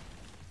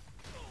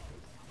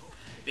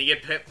 You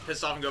get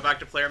pissed off and go back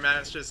to player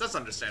masters? That's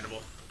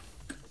understandable.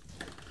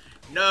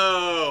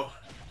 No!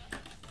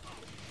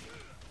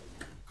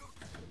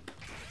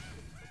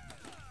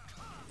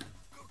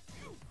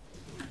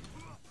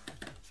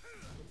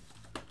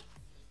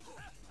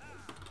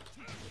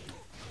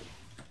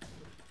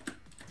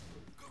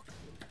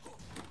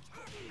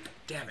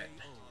 Damn it.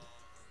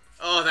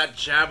 Oh, that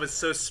jab was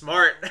so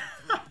smart.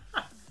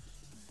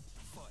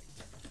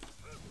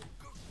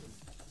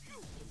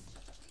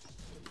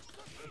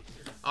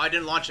 Oh, I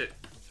didn't launch it.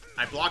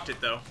 I blocked it,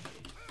 though.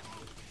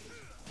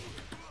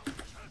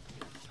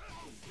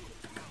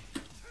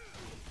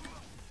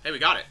 Hey, we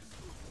got it.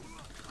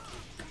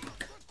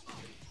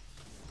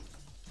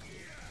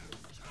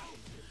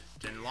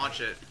 Didn't launch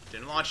it.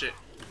 Didn't launch it.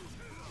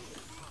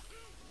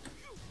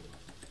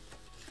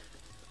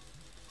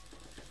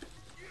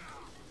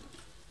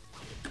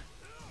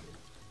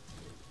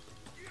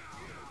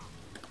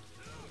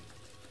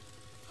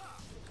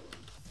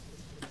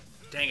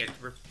 Dang it,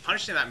 we're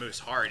punishing that move's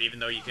hard, even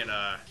though you can,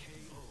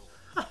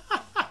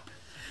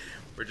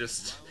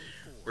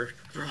 we're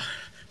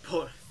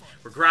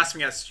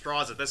grasping at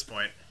straws at this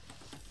point.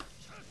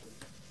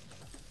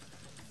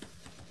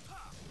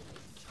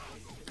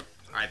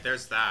 Alright,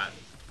 there's that.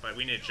 But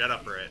we need to jet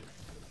upper it.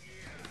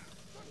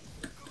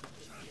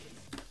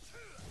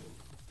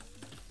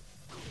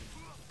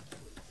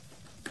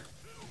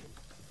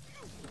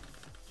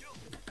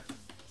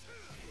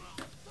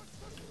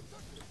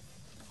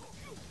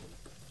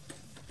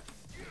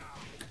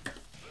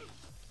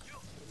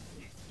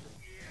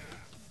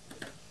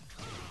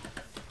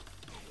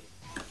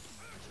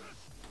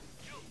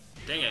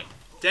 Dang it.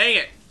 Dang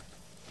it!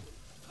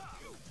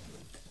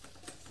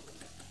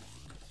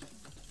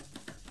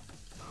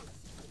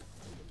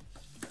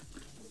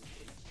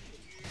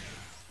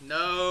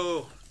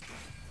 No!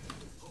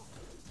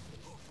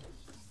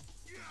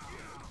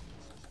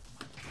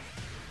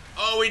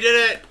 Oh, we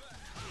did it!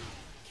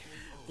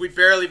 We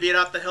barely beat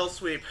out the hill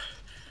sweep.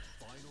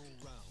 Final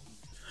round.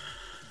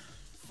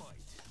 Fight.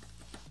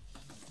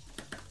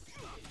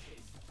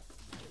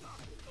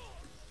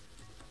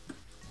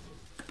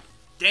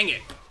 Dang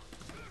it!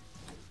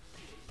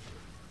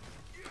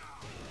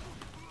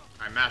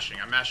 I'm mashing,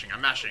 I'm mashing, I'm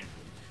mashing.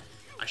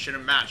 I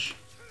shouldn't mash.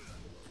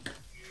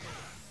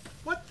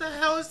 What the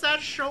hell is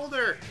that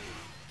shoulder?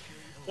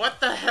 What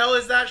the hell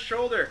is that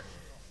shoulder?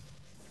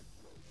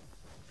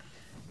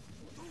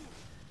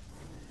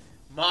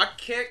 Mock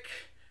kick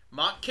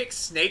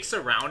snakes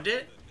around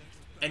it,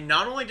 and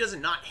not only does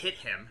it not hit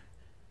him,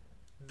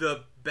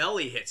 the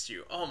belly hits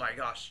you. Oh my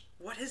gosh,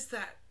 what is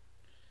that?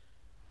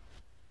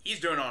 He's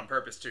doing it on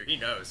purpose too, he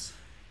knows.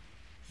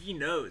 He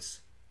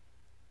knows.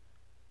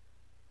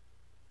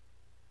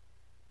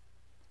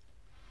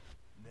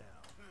 Now,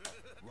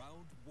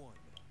 round one.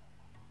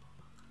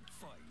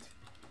 Fight.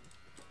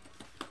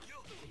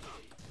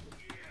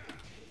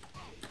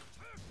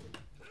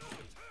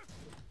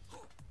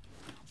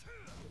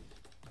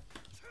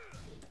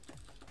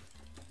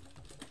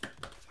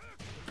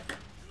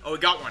 Oh, we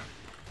got one.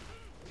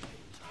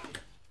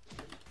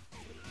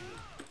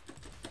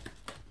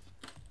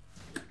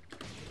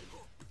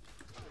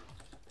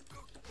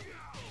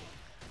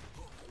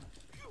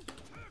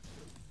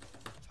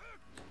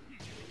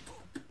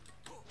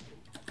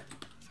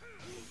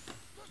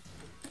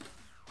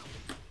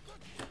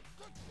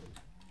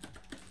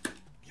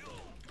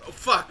 Oh,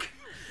 fuck.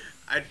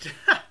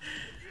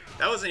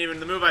 That wasn't even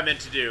the move I meant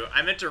to do.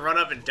 I meant to run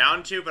up and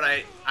down to, but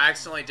I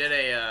accidentally did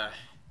a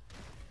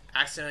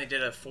Accidentally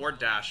did a forward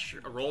dash,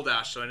 a roll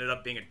dash, so it ended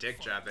up being a dick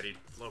jab that he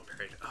low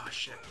parried. Oh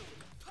shit.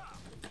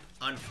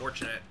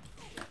 Unfortunate.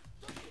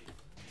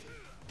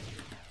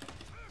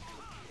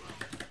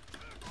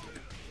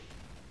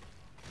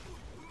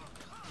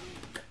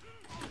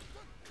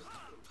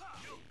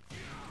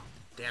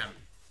 Damn.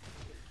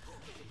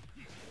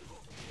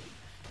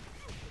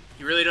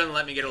 He really doesn't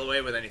let me get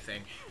away with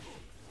anything.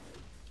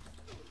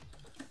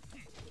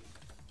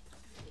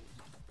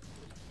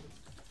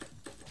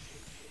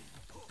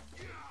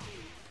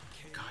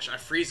 Gosh, I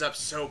freeze up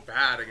so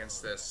bad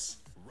against this.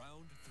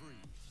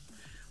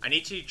 I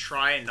need to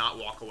try and not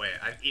walk away.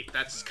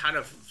 That's kind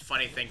of a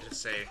funny thing to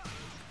say.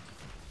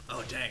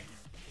 Oh, dang.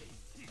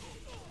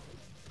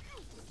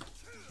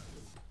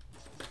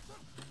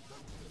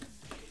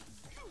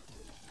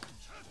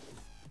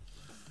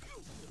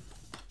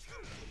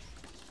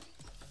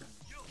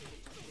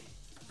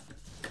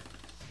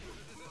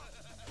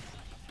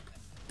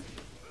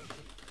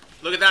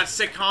 Look at that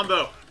sick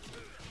combo.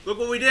 Look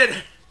what we did.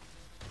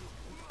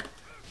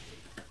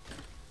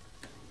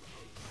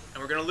 And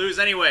we're gonna lose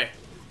anyway.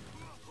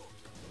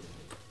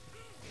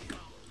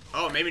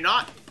 Oh, maybe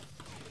not.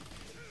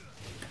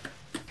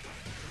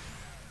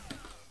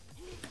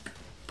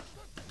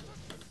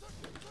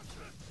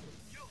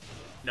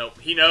 Nope,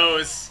 he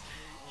knows.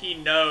 He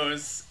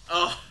knows.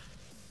 Oh.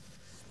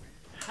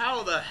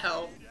 How the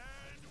hell?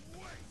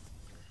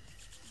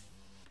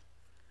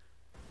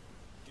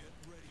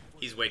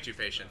 He's way too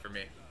patient for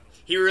me.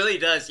 He really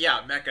does.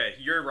 Yeah, Mecha,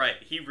 you're right.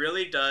 He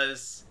really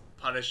does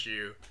punish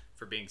you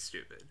for being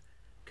stupid.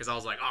 Because I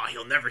was like, oh,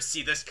 he'll never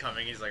see this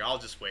coming. He's like, I'll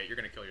just wait. You're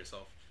going to kill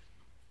yourself.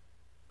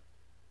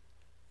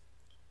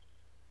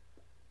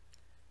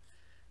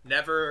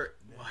 Never...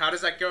 How does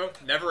that go?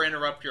 Never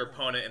interrupt your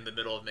opponent in the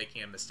middle of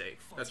making a mistake.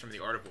 That's from The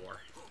Art of War.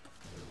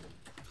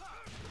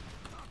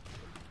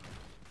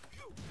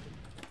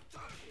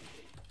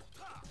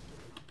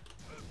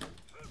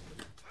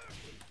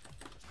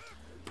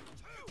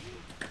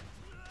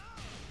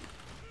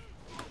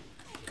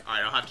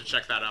 Alright, I'll have to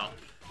check that out.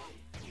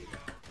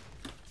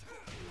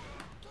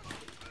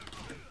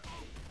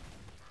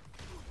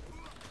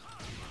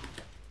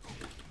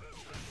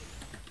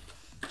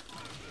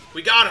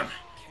 We got him!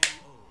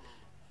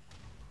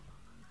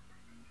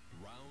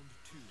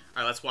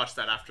 Alright, let's watch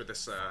that after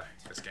this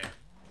this game.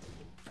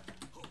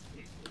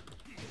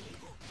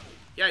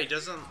 Yeah, he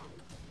doesn't...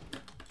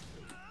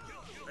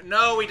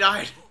 No, we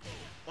died!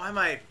 Why am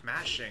I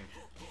mashing?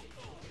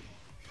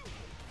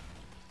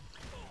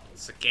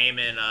 It's a game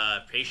in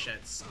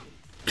patience.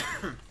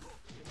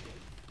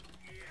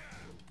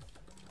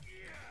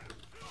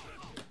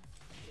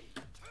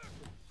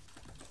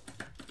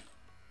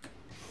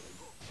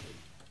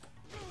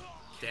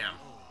 Damn.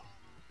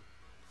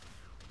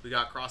 We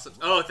got cross-ups.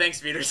 Oh,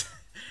 thanks, Beaters.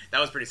 That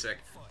was pretty sick.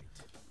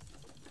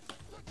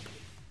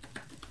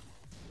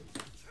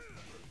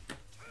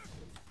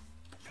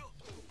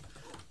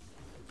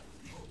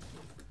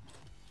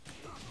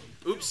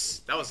 Oops,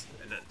 that was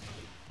an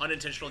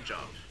unintentional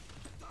jump.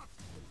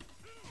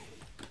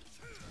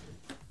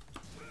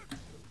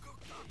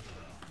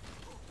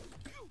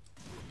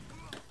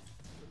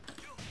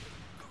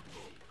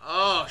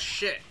 Oh,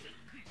 shit.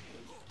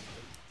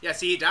 Yeah,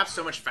 see, he adapts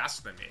so much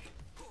faster than me.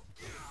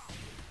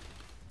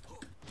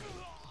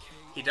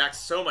 He adapts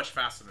so much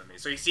faster than me.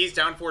 So he sees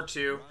down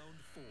 4-2,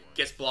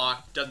 gets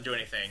blocked, doesn't do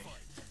anything.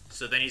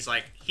 So then he's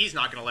like, he's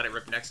not going to let it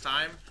rip next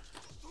time.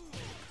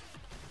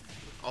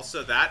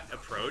 Also, that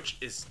approach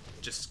is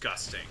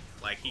disgusting.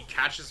 Like, he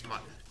catches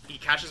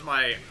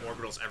my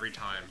orbitals every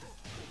time.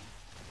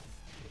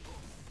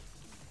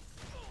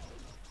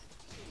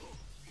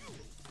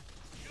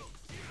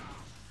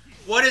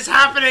 What is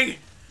happening?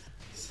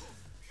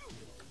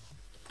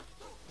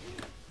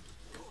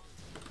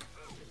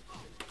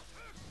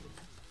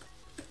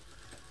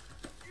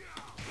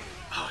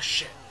 Oh,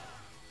 shit.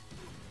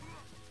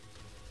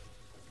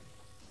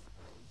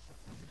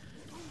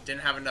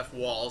 Didn't have enough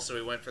walls, so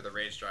we went for the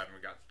rage drive and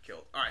we got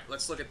killed. Alright,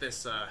 let's look at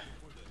this,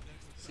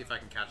 see if I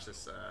can catch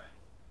this,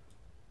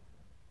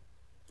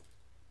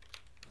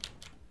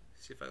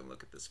 see if I can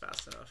look at this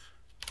fast enough.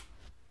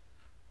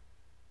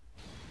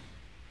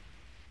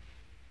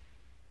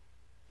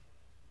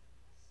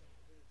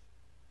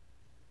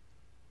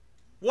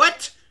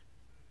 What?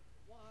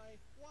 Why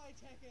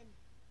Tekken?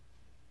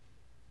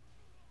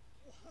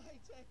 Why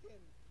Tekken?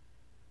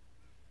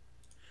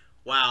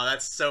 Wow,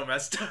 that's so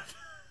messed up.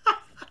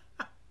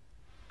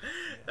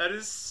 That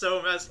is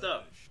so messed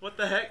up. What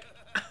the heck?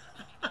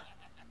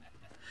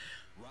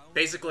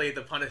 Basically,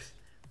 the punish...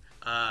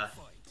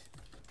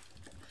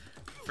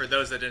 for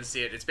those that didn't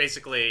see it, it's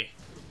basically...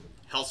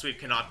 Hell Sweep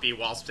cannot be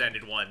while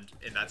standing one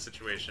in that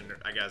situation,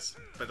 I guess.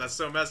 But that's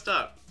so messed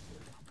up.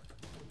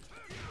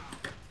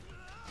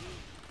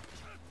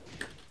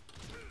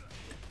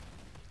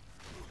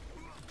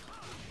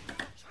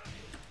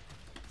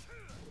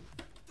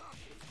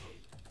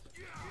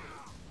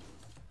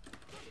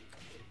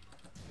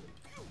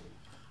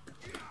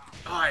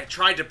 Oh, I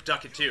tried to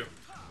duck it too.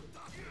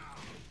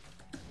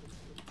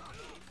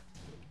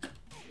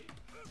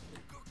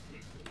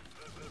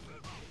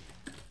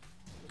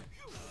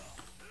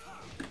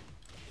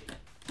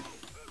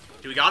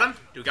 Do we got him?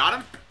 Do we got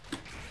him?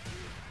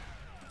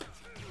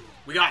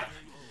 We got him.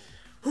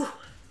 Whew.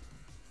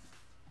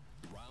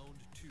 Round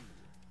 2.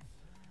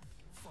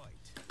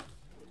 Fight.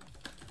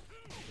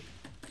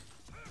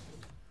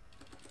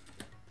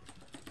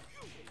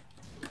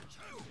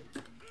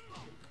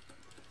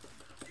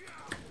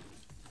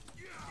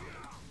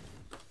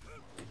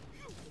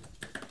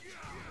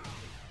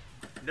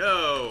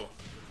 No.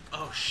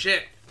 Oh,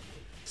 shit.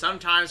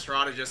 Sometimes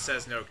Harada just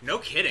says no. No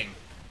kidding.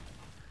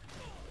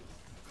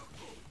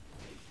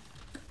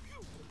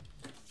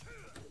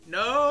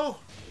 No.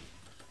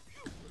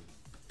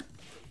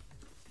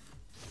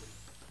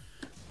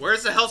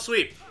 Where's the hell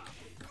sweep?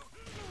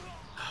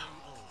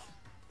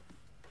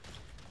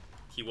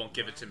 He won't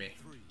give it to me.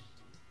 3.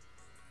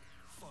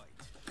 Fight.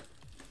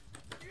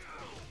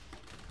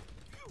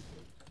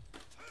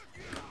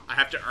 I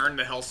have to earn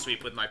the hell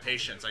sweep with my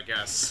patience, I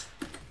guess.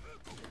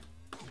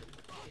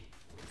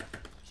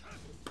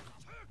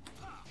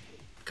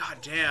 God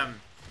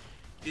damn.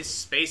 This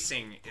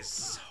spacing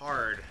is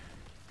hard.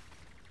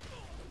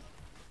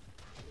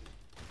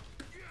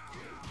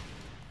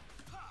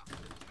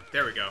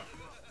 There we go.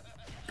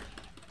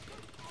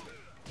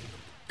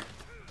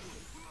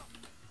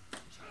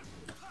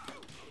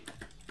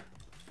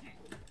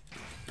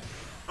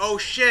 Oh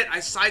shit, I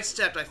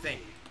sidestepped, I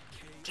think.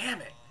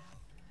 Damn it.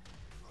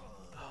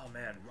 Oh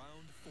man.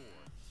 Round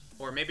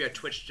 4. Or maybe I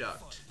twitch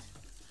ducked.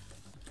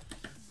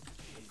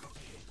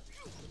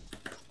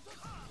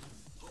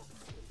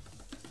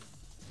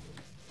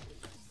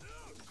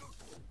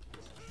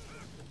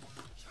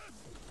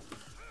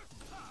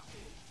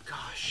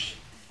 Gosh.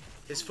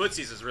 His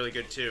footsies is really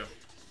good too.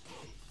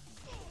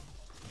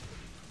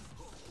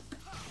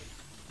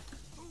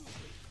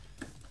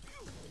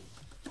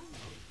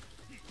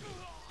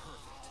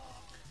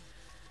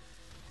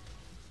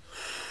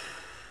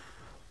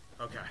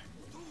 Okay.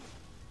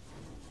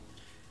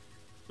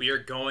 We are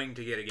going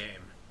to get a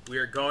game. We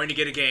are going to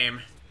get a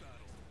game.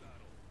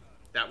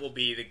 That will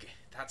be the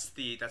that's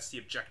the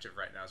objective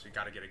right now, is we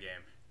got to get a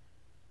game.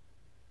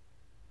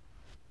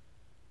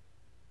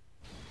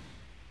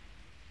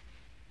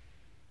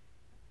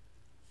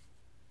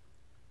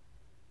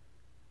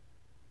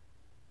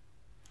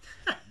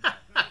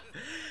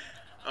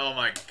 Oh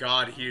my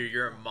god, Hugh,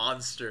 you're a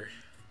monster.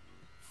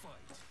 Fight.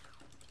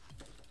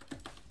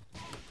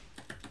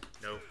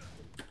 Nope.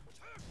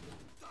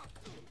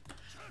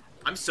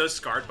 I'm so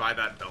scarred by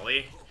that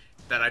belly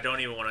that I don't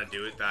even want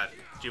to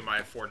do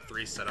my forward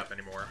 3 setup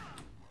anymore.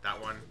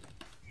 That one.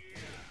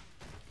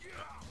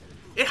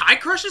 It high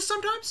crushes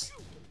sometimes?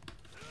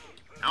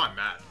 Now I'm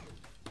mad.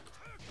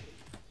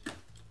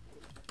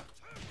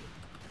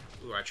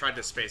 Ooh, I tried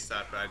to space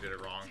that, but I did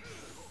it wrong.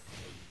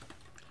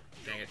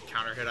 Dang it,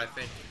 counter hit, I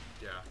think.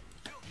 Yeah.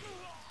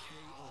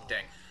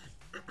 Dang.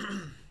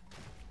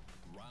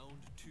 Round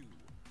 2.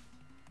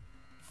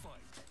 Fight.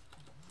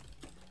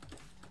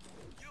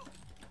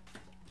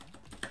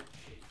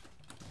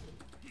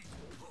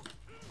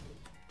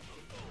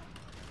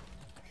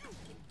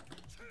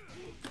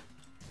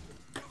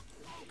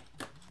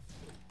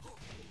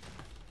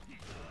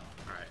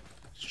 Alright,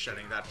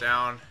 shutting that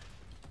down.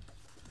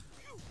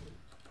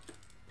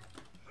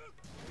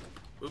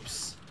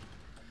 Oops.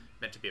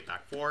 Meant to be a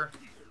back 4.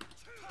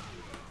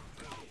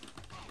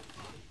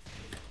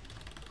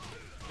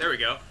 There we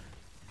go.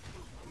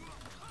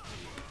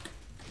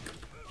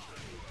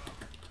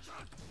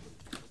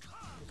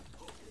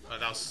 Oh,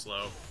 that was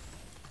slow.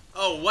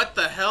 Oh, what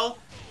the hell?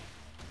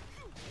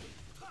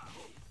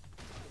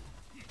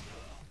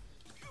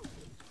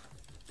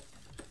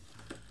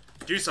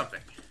 Do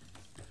something.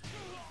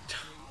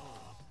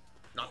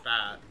 Not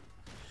bad.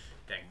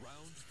 Dang.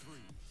 Round 3.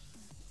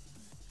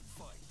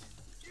 Fight.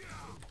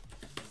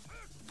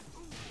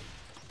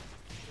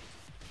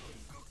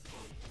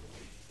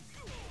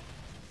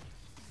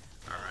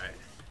 Alright.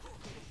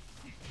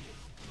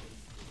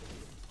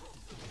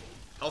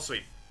 Hell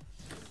sweep.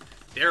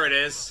 There it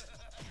is.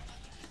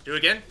 Do it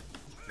again?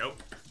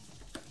 Nope.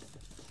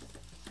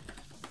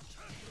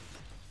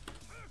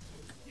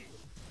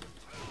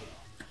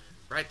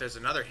 Right, there's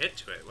another hit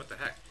to it. What the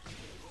heck?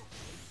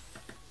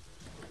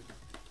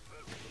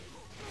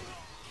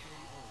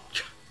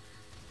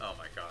 Oh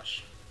my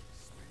gosh.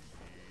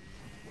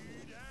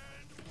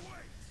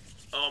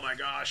 Oh my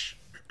gosh.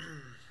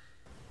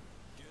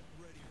 Get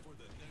ready for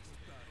the next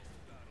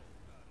battle.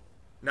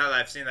 Now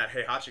that I've seen that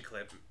Heihachi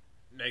clip,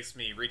 makes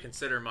me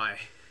reconsider my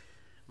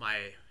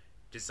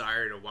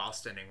desire to while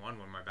standing 1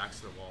 when my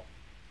back's to the wall.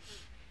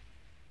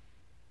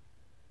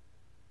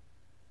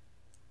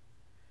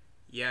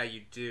 Yeah,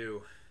 you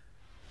do.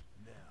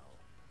 Now.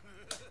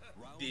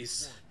 Round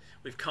These, 1.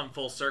 we've come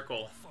full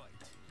circle. Fight.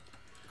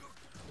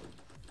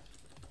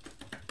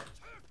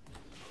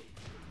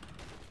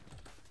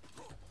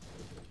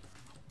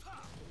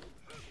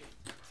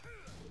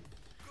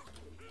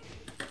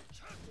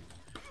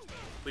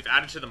 We've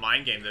added to the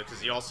mind game though,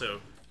 because you also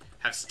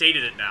have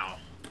stated it now.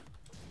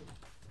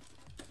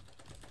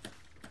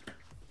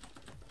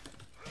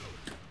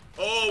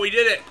 Oh, we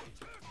did it!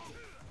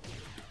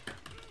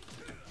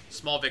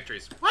 Small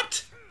victories.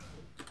 What?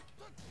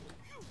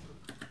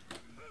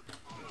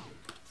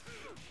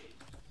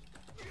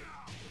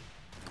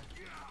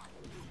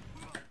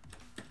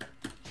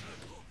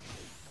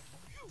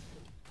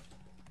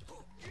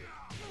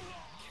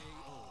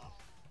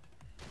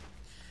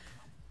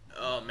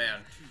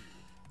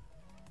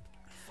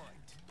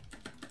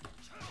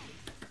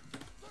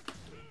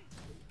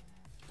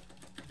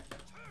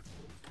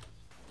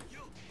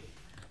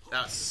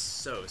 That's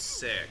so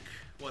sick.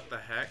 What the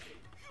heck?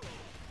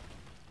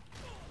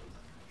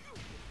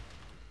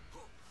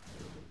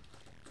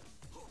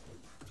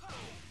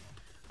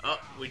 Oh,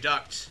 we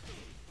ducked.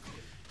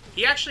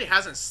 He actually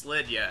hasn't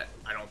slid yet,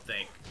 I don't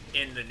think,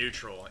 in the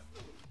neutral.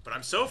 But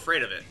I'm so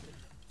afraid of it.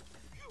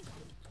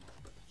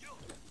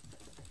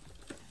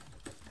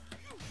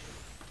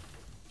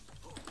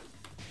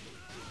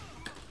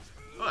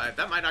 Oh,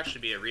 that might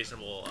actually be a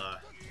reasonable,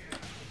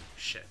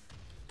 shit.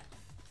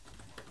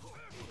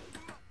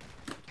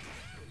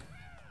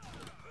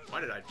 Why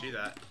did I do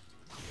that?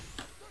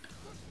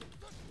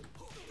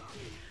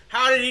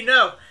 How did he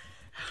know?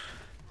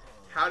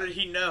 How did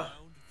he know?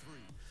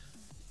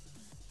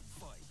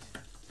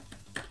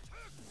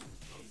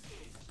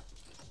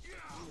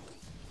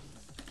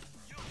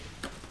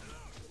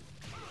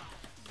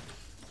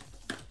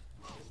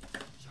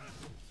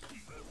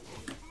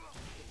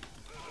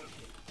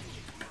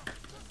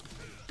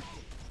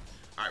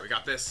 Alright, we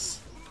got this.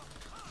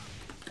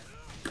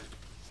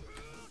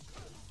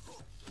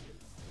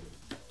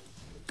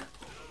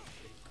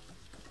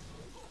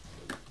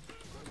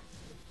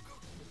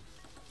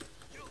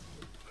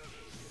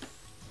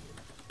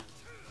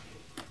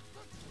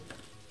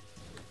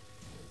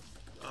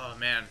 Oh,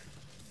 man.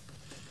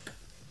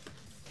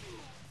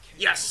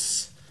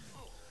 Yes!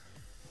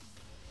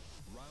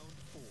 Round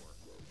 4.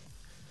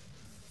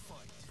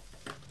 Fight.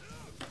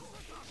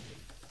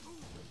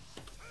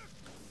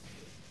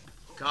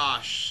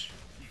 Gosh.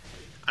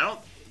 I don't...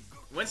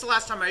 When's the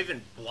last time I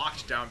even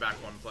blocked down back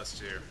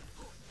 1+2?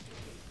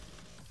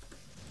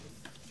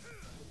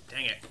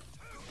 Dang it.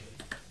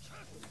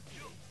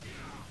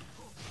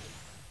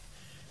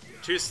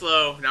 Too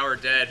slow. Now we're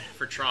dead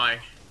for trying.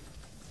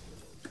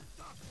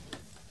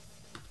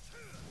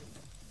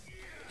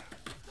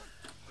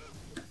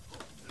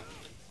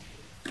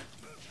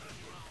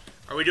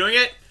 Are we doing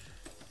it?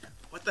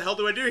 What the hell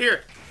do I do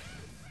here?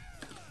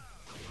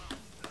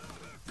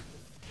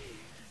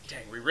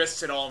 Dang, we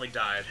risked it all and we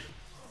died.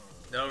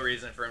 No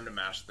reason for him to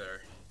mash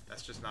there.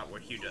 That's just not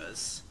what Hugh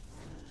does.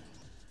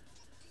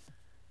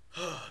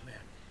 Oh, man.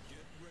 Get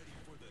ready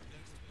for the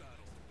next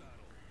battle.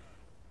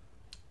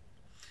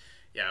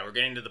 Yeah, we're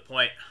getting to the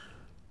point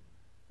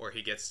where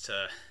he gets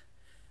to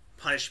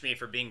punish me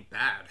for being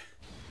bad.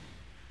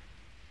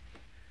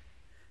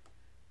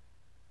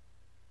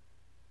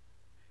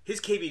 His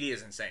KBD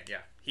is insane,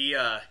 yeah. He,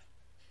 I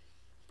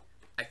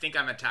think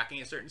I'm attacking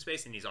a certain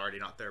space, and he's already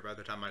not there by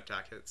the time my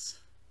attack hits.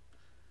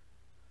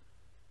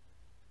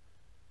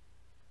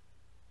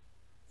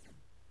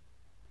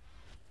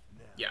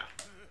 Yeah.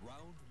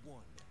 Round 1.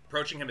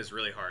 Approaching him is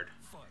really hard.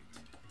 Fight.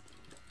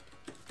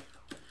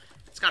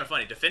 It's kind of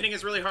funny. Defending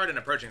is really hard, and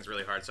approaching is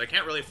really hard, so I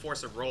can't really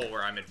force a roll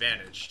where I'm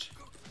advantaged.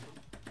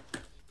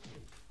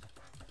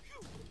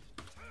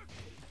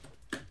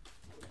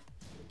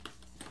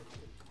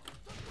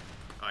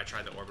 Oh, I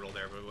tried the orbital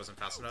there, but it wasn't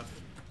fast enough.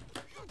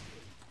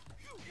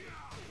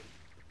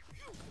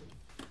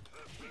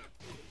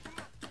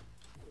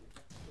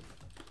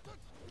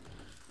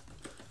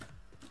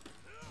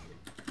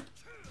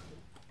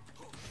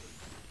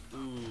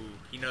 Ooh,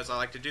 he knows I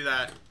like to do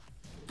that.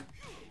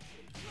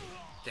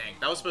 Dang,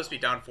 that was supposed to be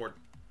down for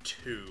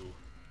 2.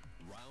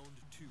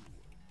 Round 2.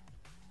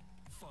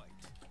 Fight.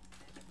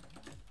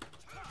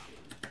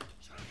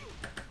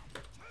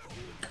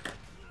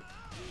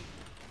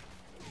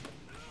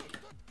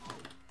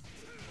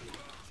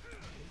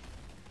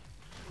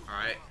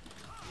 Alright.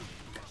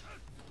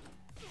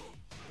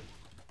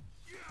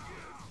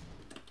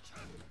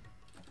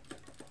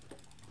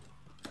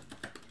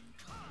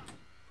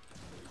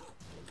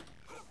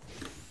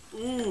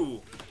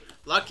 Ooh,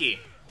 lucky.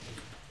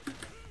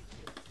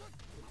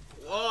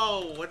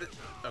 Whoa, what did...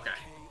 Okay.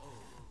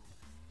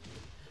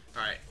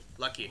 Alright,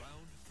 lucky.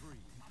 Round 3.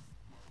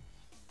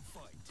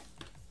 Fight.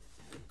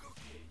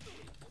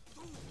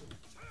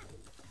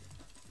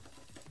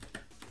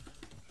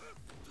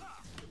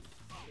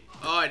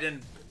 Oh, I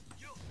didn't...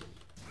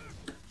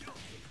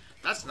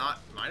 That's not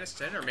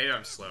 -10, or maybe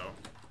I'm slow.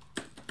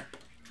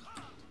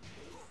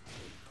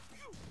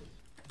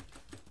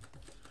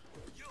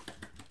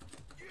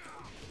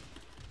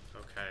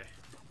 Okay.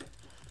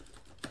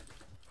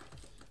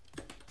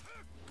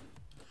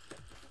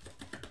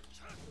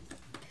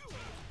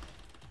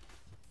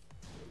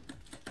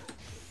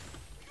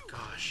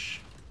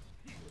 Gosh.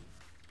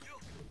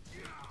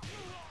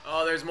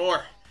 Oh, there's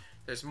more.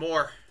 There's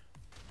more.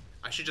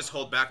 I should just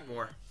hold back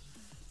more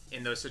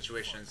in those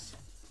situations.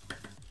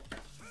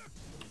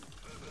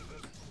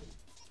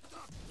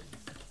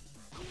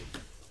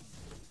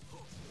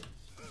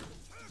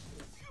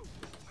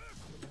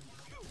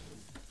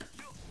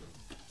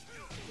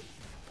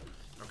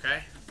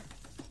 Okay.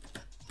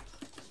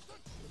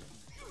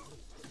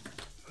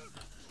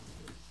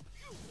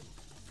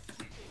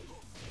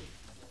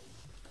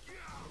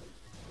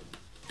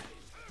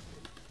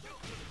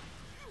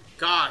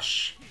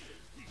 Gosh.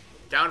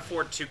 Down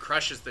 4-2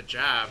 crushes the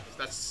jab.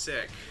 That's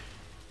sick.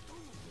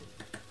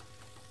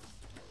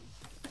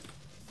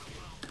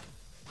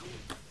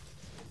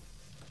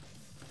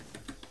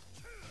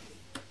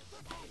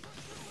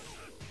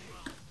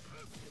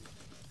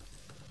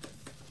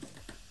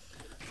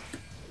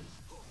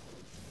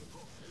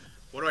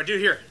 What do I do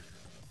here?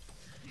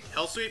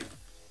 Hell sweep?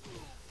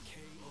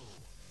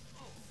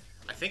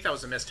 I think that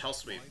was a missed hell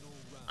sweep.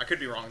 I could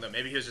be wrong though.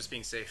 Maybe he was just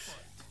being safe.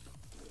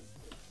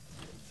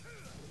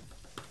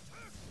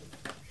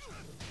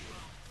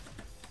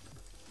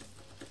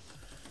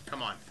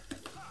 Come on.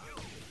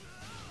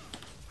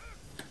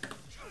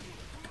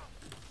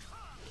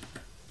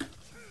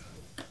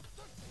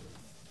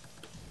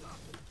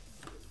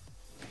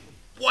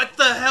 What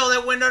the hell?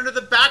 That went under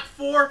the back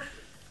four?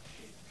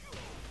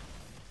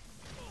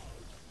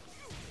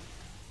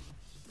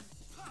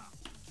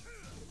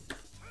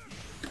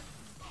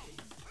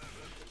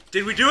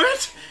 Did we do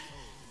it?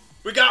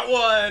 We got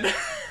one!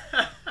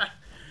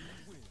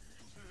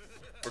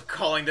 We're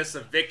calling this a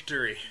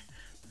victory.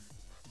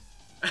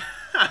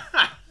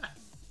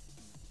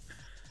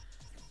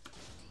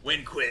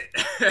 Win quit.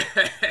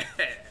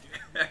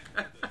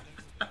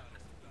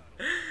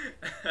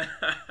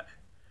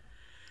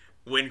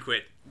 Win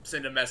quit.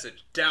 Send a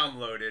message.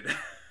 Downloaded.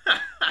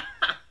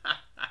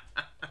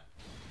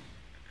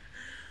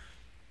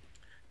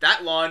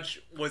 That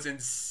launch was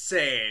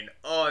insane.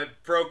 Oh, it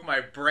broke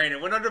my brain. It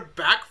went under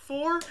back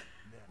four?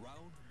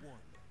 Round one.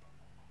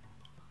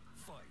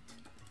 Fight.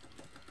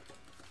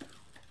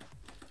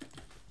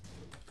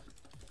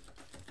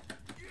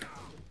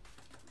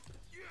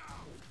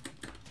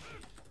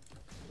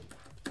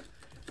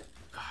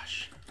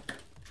 Gosh.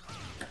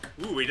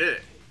 Ooh, we did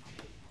it.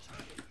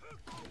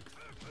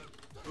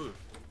 Ooh.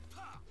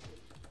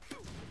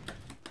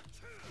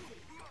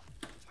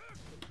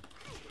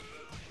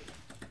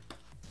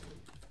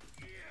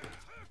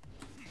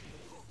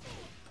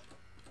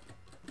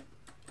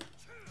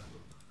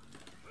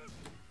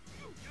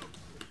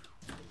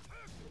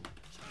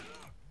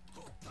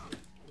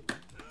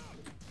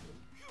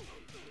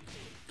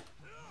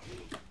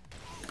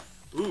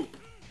 Ooh.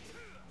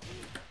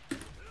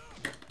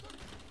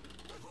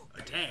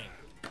 Oh, dang.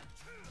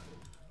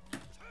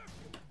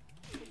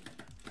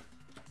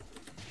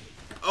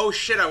 Oh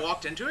shit, I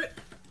walked into it?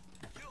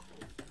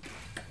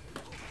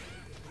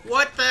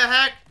 What the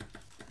heck?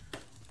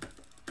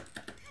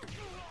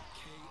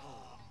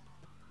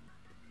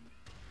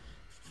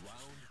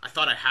 I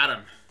thought I had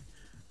him.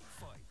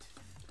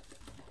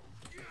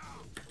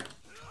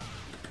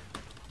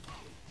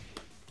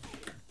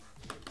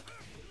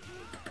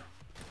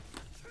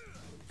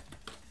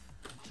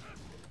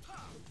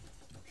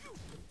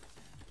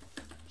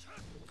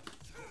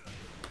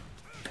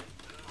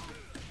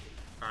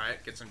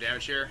 Alright, get some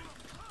damage here.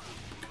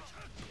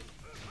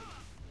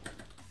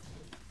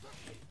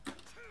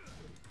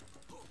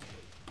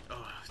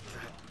 Oh,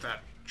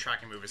 that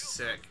tracking move is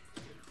sick.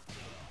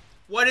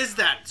 What is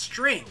that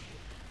string?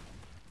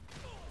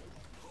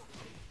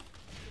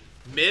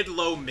 Mid,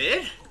 low,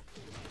 mid?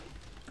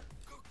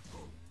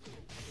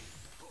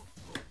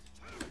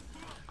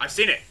 I've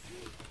seen it.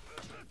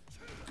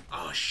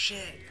 Oh,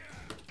 shit.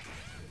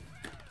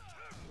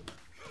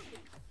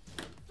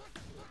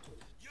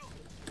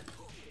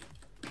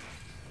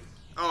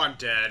 Oh, I'm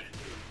dead.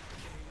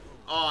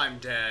 Oh, I'm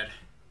dead.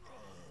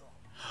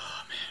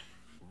 Oh,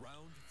 man.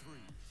 Round three.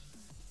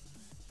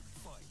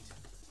 Fight.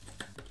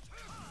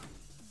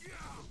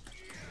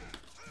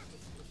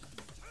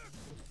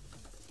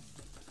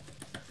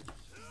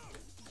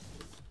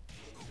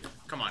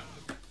 Come on.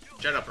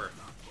 Jet upper.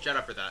 Jet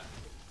upper that.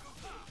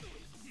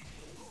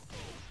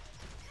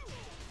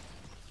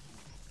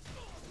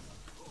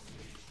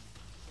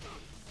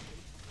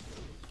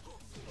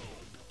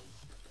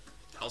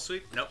 Hell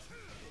sweep? Nope.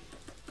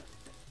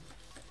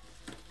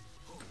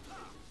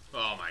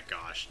 Oh my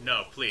gosh.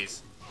 No,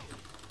 please.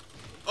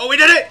 Oh, we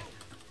did it!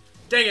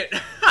 Dang it.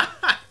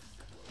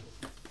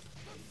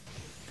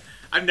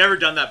 I've never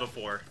done that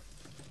before.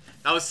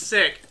 That was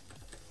sick.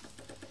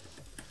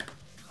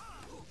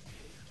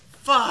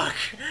 Fuck.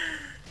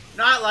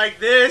 Not like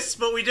this,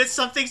 but we did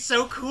something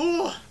so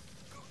cool.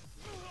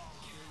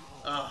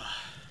 Ugh.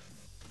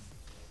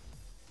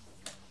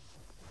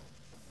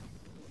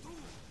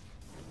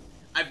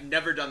 I've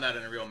never done that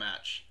in a real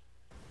match.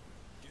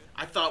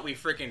 I thought we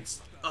freaking...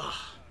 Ugh.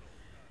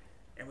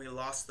 And we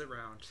lost the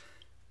round.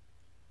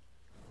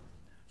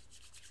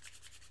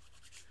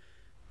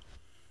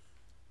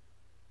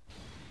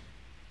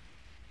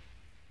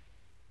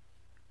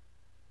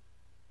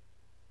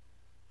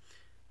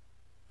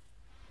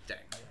 Dang.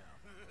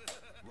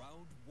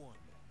 Round one.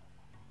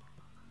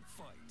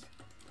 Fight.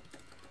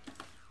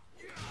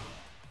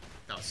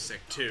 That was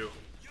sick too.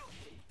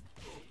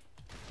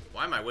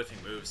 Why am I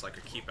whiffing moves like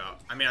a keep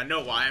out? I mean, I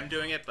know why I'm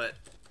doing it, but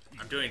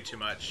I'm doing too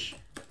much.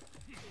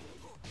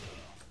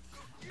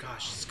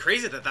 Gosh, it's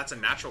crazy that that's a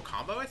natural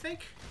combo, I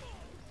think.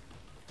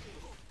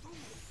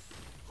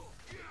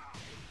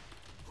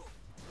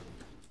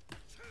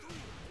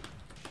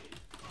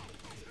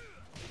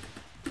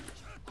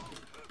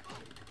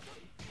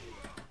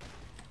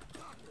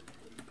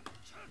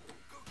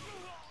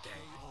 Dang.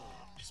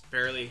 Just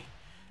barely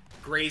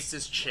grazed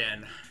his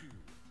chin.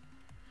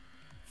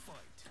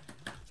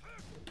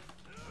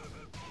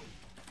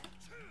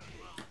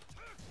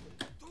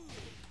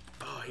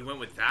 Oh, he went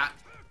with that?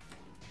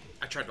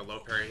 I tried to low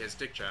parry his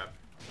dick jab.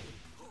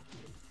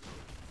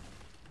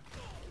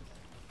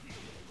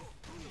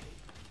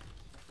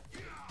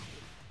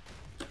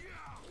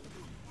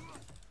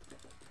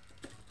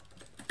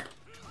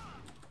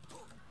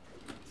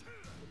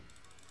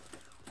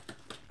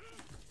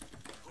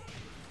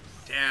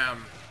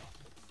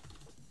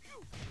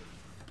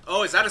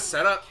 Oh, is that a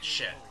setup?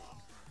 Shit.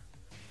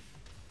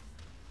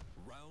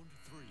 Round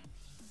 3.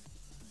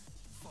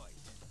 Fight.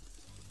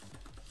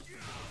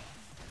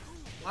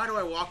 Why do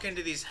I walk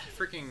into these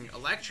freaking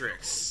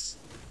electrics?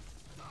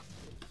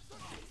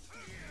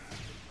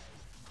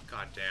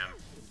 God damn.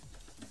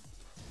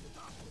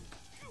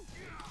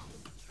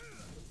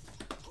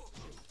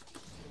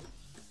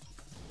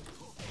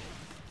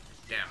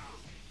 Damn.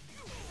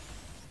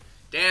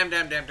 Damn,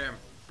 damn, damn, damn.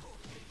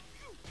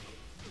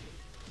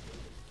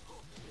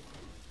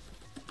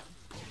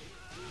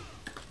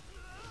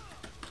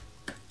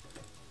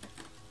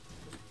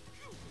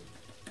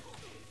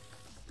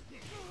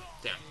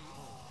 Damn.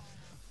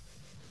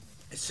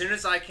 As soon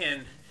as I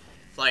can,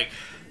 like,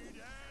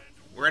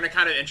 we're in a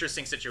kind of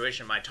interesting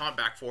situation. My taunt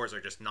back fours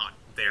are just not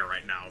there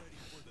right now.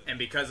 And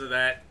because of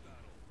that,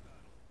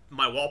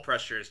 my wall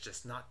pressure is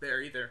just not there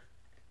either.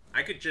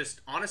 I could just,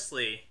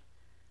 honestly,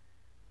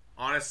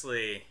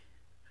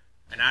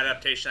 an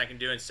adaptation I can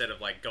do instead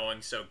of, like,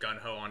 going so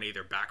gun-ho on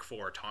either back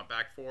four or taunt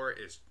back four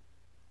is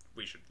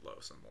we should low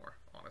some more,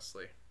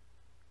 honestly.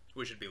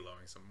 We should be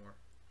lowing some more.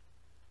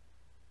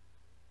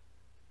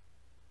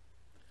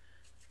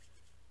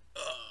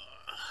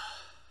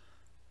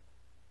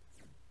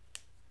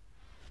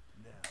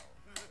 Now,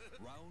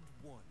 round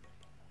 1.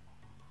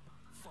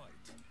 Fight.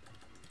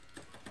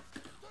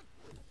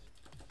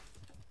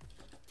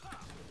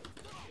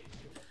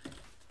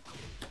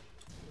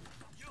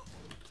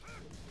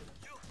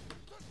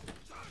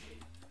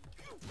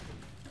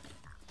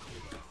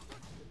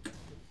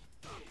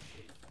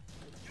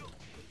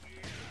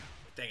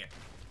 Dang it.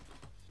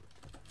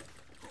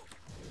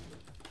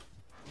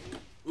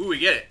 Ooh, we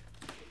get it.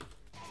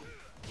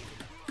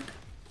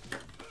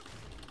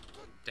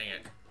 Dang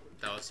it.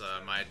 That was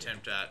my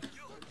attempt at...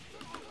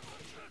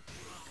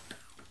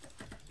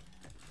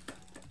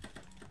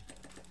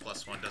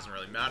 +1 doesn't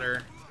really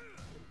matter.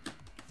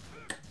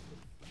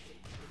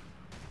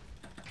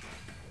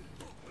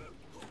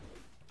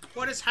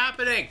 What is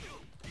happening?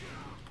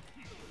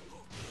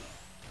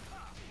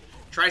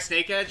 Try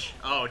Snake Edge?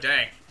 Oh,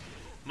 dang.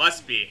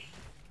 Must be.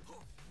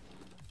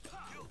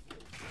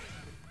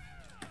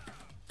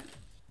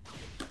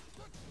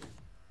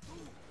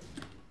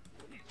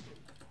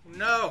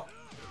 No.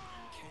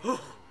 Whew.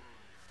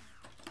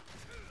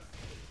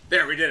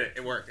 There, we did it.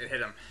 It worked. It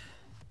hit him.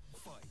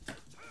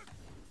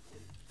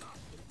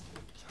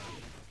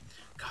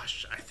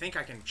 Gosh, I think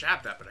I can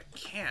jab that, but I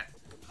can't.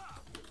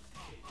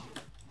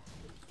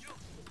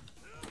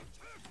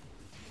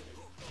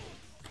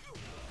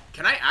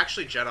 Can I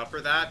actually jet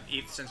upper that,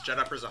 since jet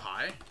upper's a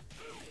high?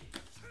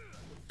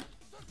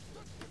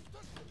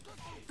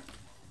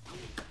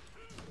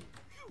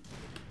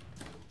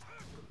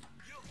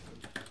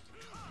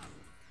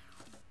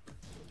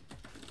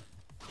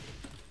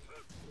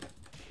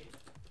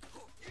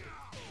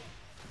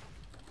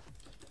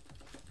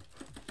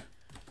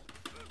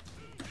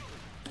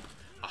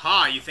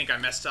 Aha, you think I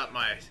messed up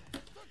my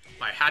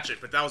hatchet,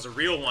 but that was a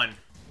real one.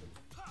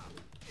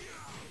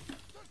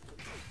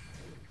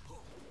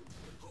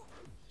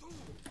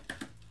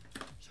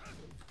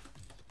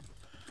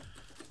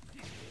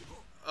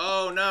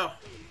 Oh, no.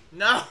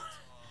 No!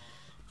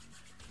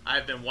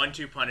 I've been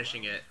 1-2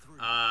 punishing it.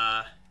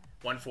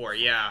 1-4,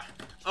 yeah.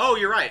 Oh,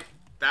 you're right.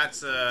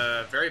 That's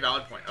a very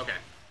valid point. Okay.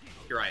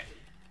 You're right.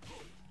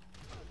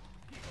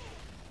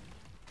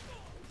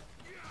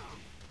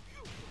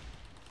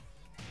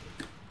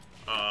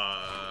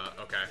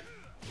 Okay.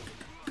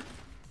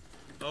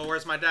 Oh,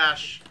 where's my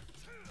dash?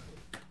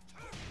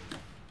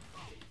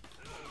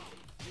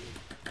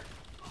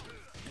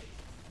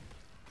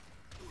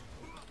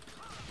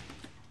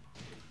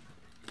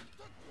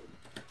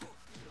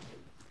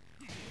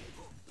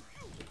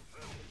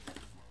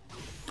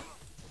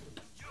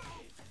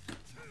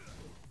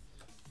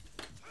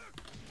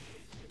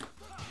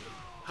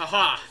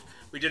 Haha!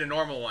 We did a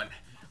normal one.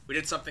 We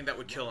did something that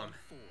would kill him.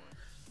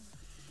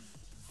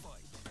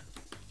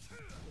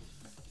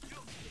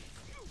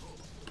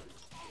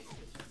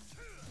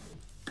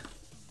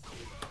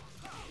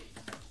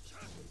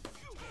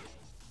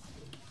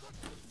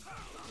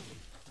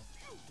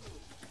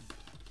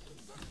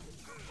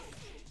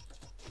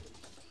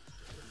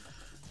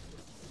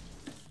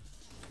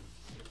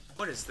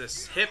 What is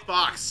this?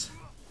 Hitbox!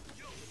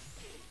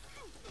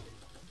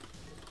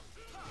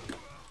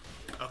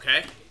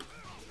 Okay.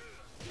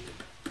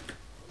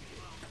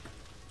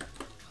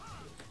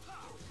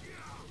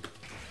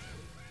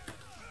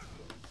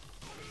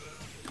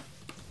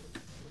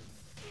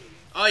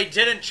 Oh, he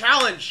didn't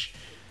challenge!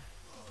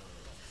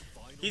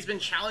 He's been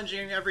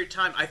challenging every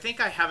time. I think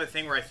I have a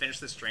thing where I finish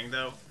the string,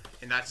 though,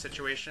 in that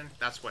situation.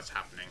 That's what's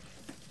happening.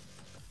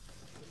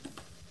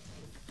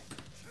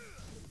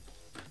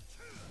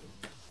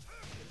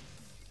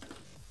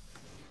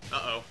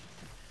 Uh-oh.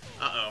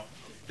 Uh-oh.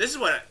 This is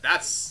what...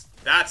 That's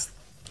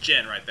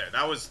Jin right there.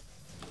 That was...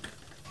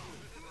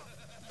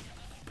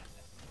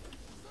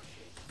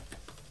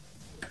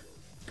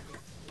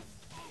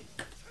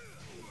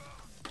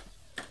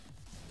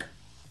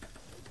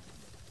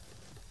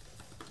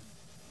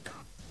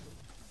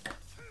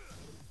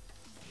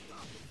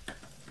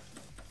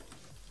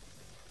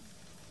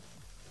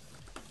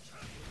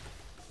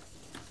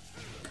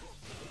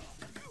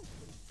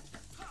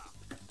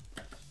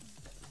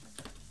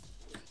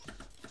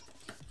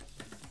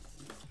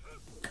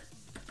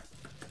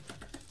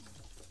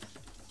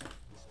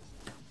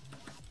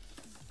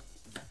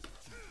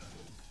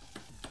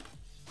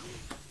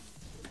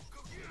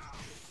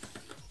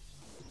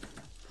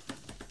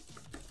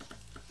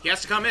 He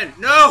has to come in.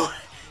 No!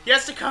 He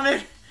has to come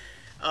in!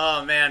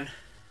 Oh, man.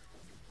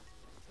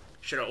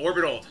 Should have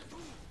orbitaled.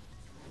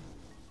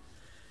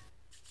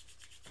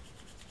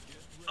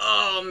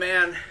 Oh,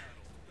 man.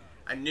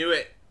 I knew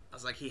it. I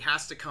was like, he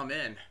has to come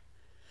in.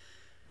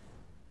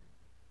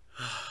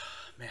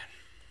 Man.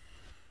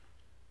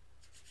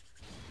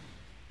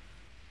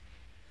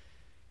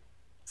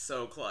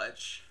 So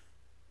clutch.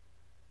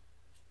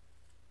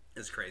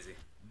 It's crazy.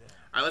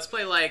 Alright, let's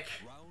play like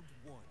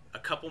a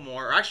couple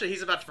more. Or actually,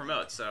 he's about to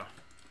promote, so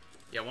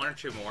yeah, one or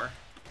two more.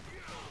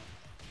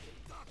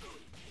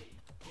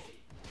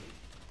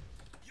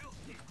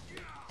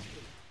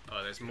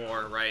 Oh, there's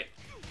more, right?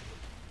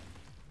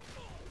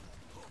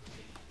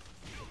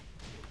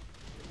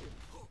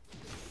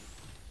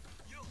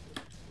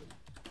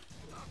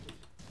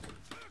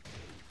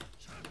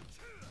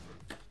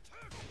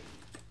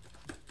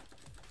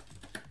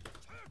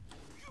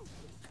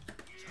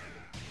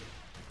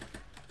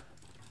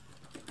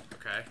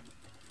 Okay.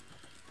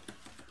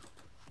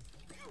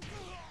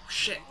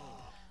 Shit.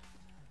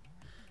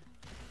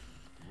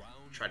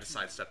 Try to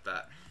sidestep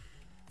that.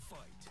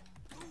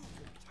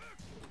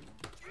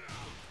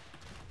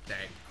 Dang.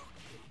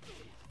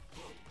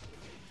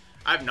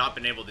 I've not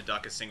been able to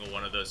duck a single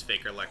one of those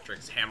fake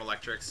electrics, ham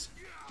electrics.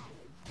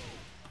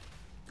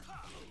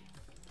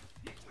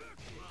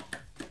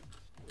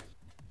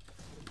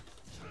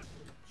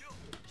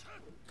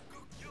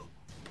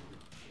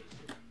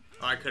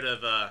 Oh, I could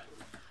have,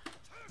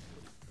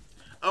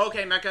 Oh,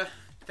 okay, Mecha.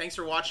 Thanks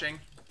for watching.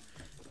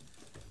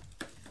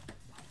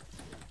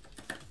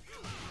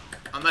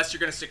 Unless you're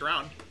gonna stick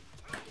around.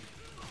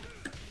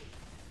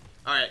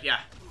 Alright,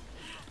 yeah.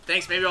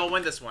 Thanks, maybe I'll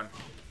win this one.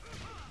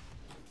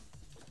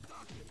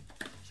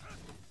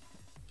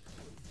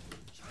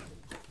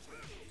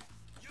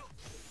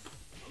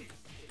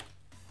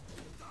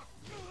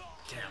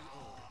 Damn.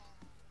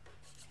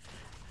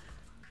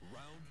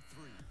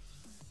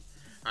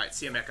 Alright,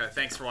 see you, Mecha.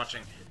 Thanks for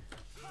watching.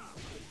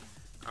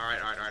 Alright.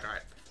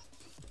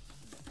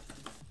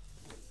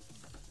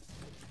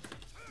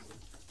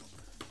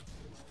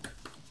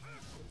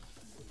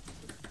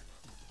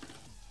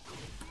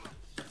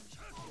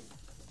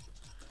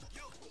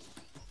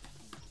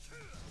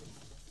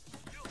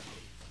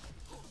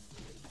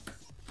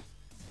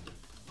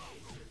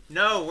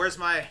 No, where's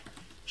my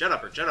jet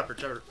upper?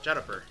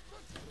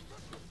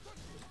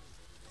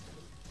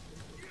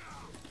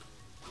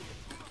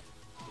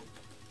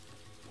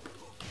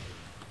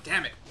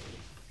 Damn it.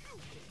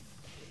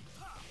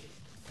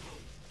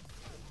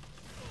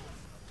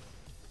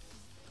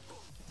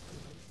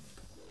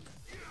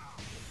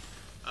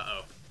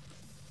 Uh-oh.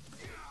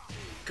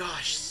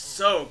 Gosh,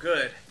 so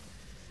good.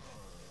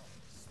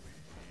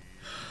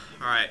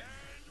 Alright.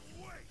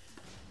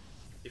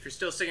 If you're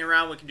still sticking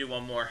around, we can do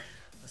one more.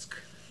 Let's go.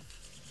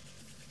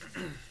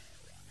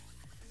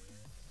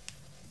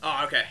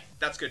 Oh, okay.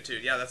 That's good, too.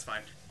 Yeah, that's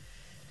fine.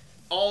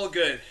 All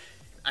good.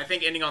 I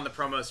think ending on the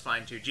promo is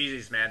fine, too.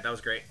 Jesus, man. That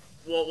was great.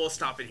 We'll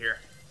stop it here.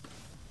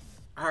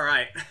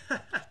 Alright.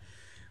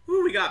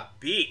 Woo, we got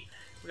beat.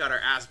 We got our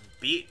ass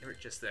beat. We're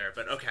just there,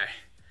 but okay.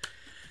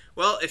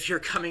 Well, if you're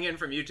coming in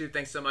from YouTube,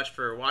 thanks so much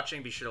for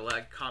watching. Be sure to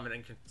like, comment,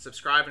 and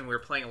subscribe. And we're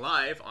playing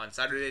live on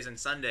Saturdays and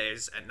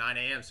Sundays at 9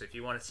 a.m. So if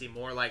you want to see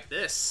more like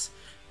this,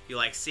 if you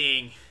like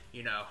seeing,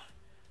 you know,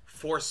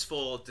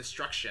 forceful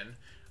destruction,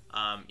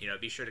 you know,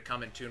 be sure to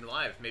come and tune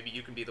live. Maybe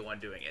you can be the one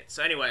doing it.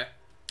 So anyway,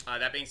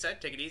 that being said,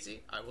 take it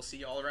easy. I will see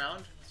you all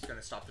around. Just going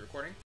to stop the recording.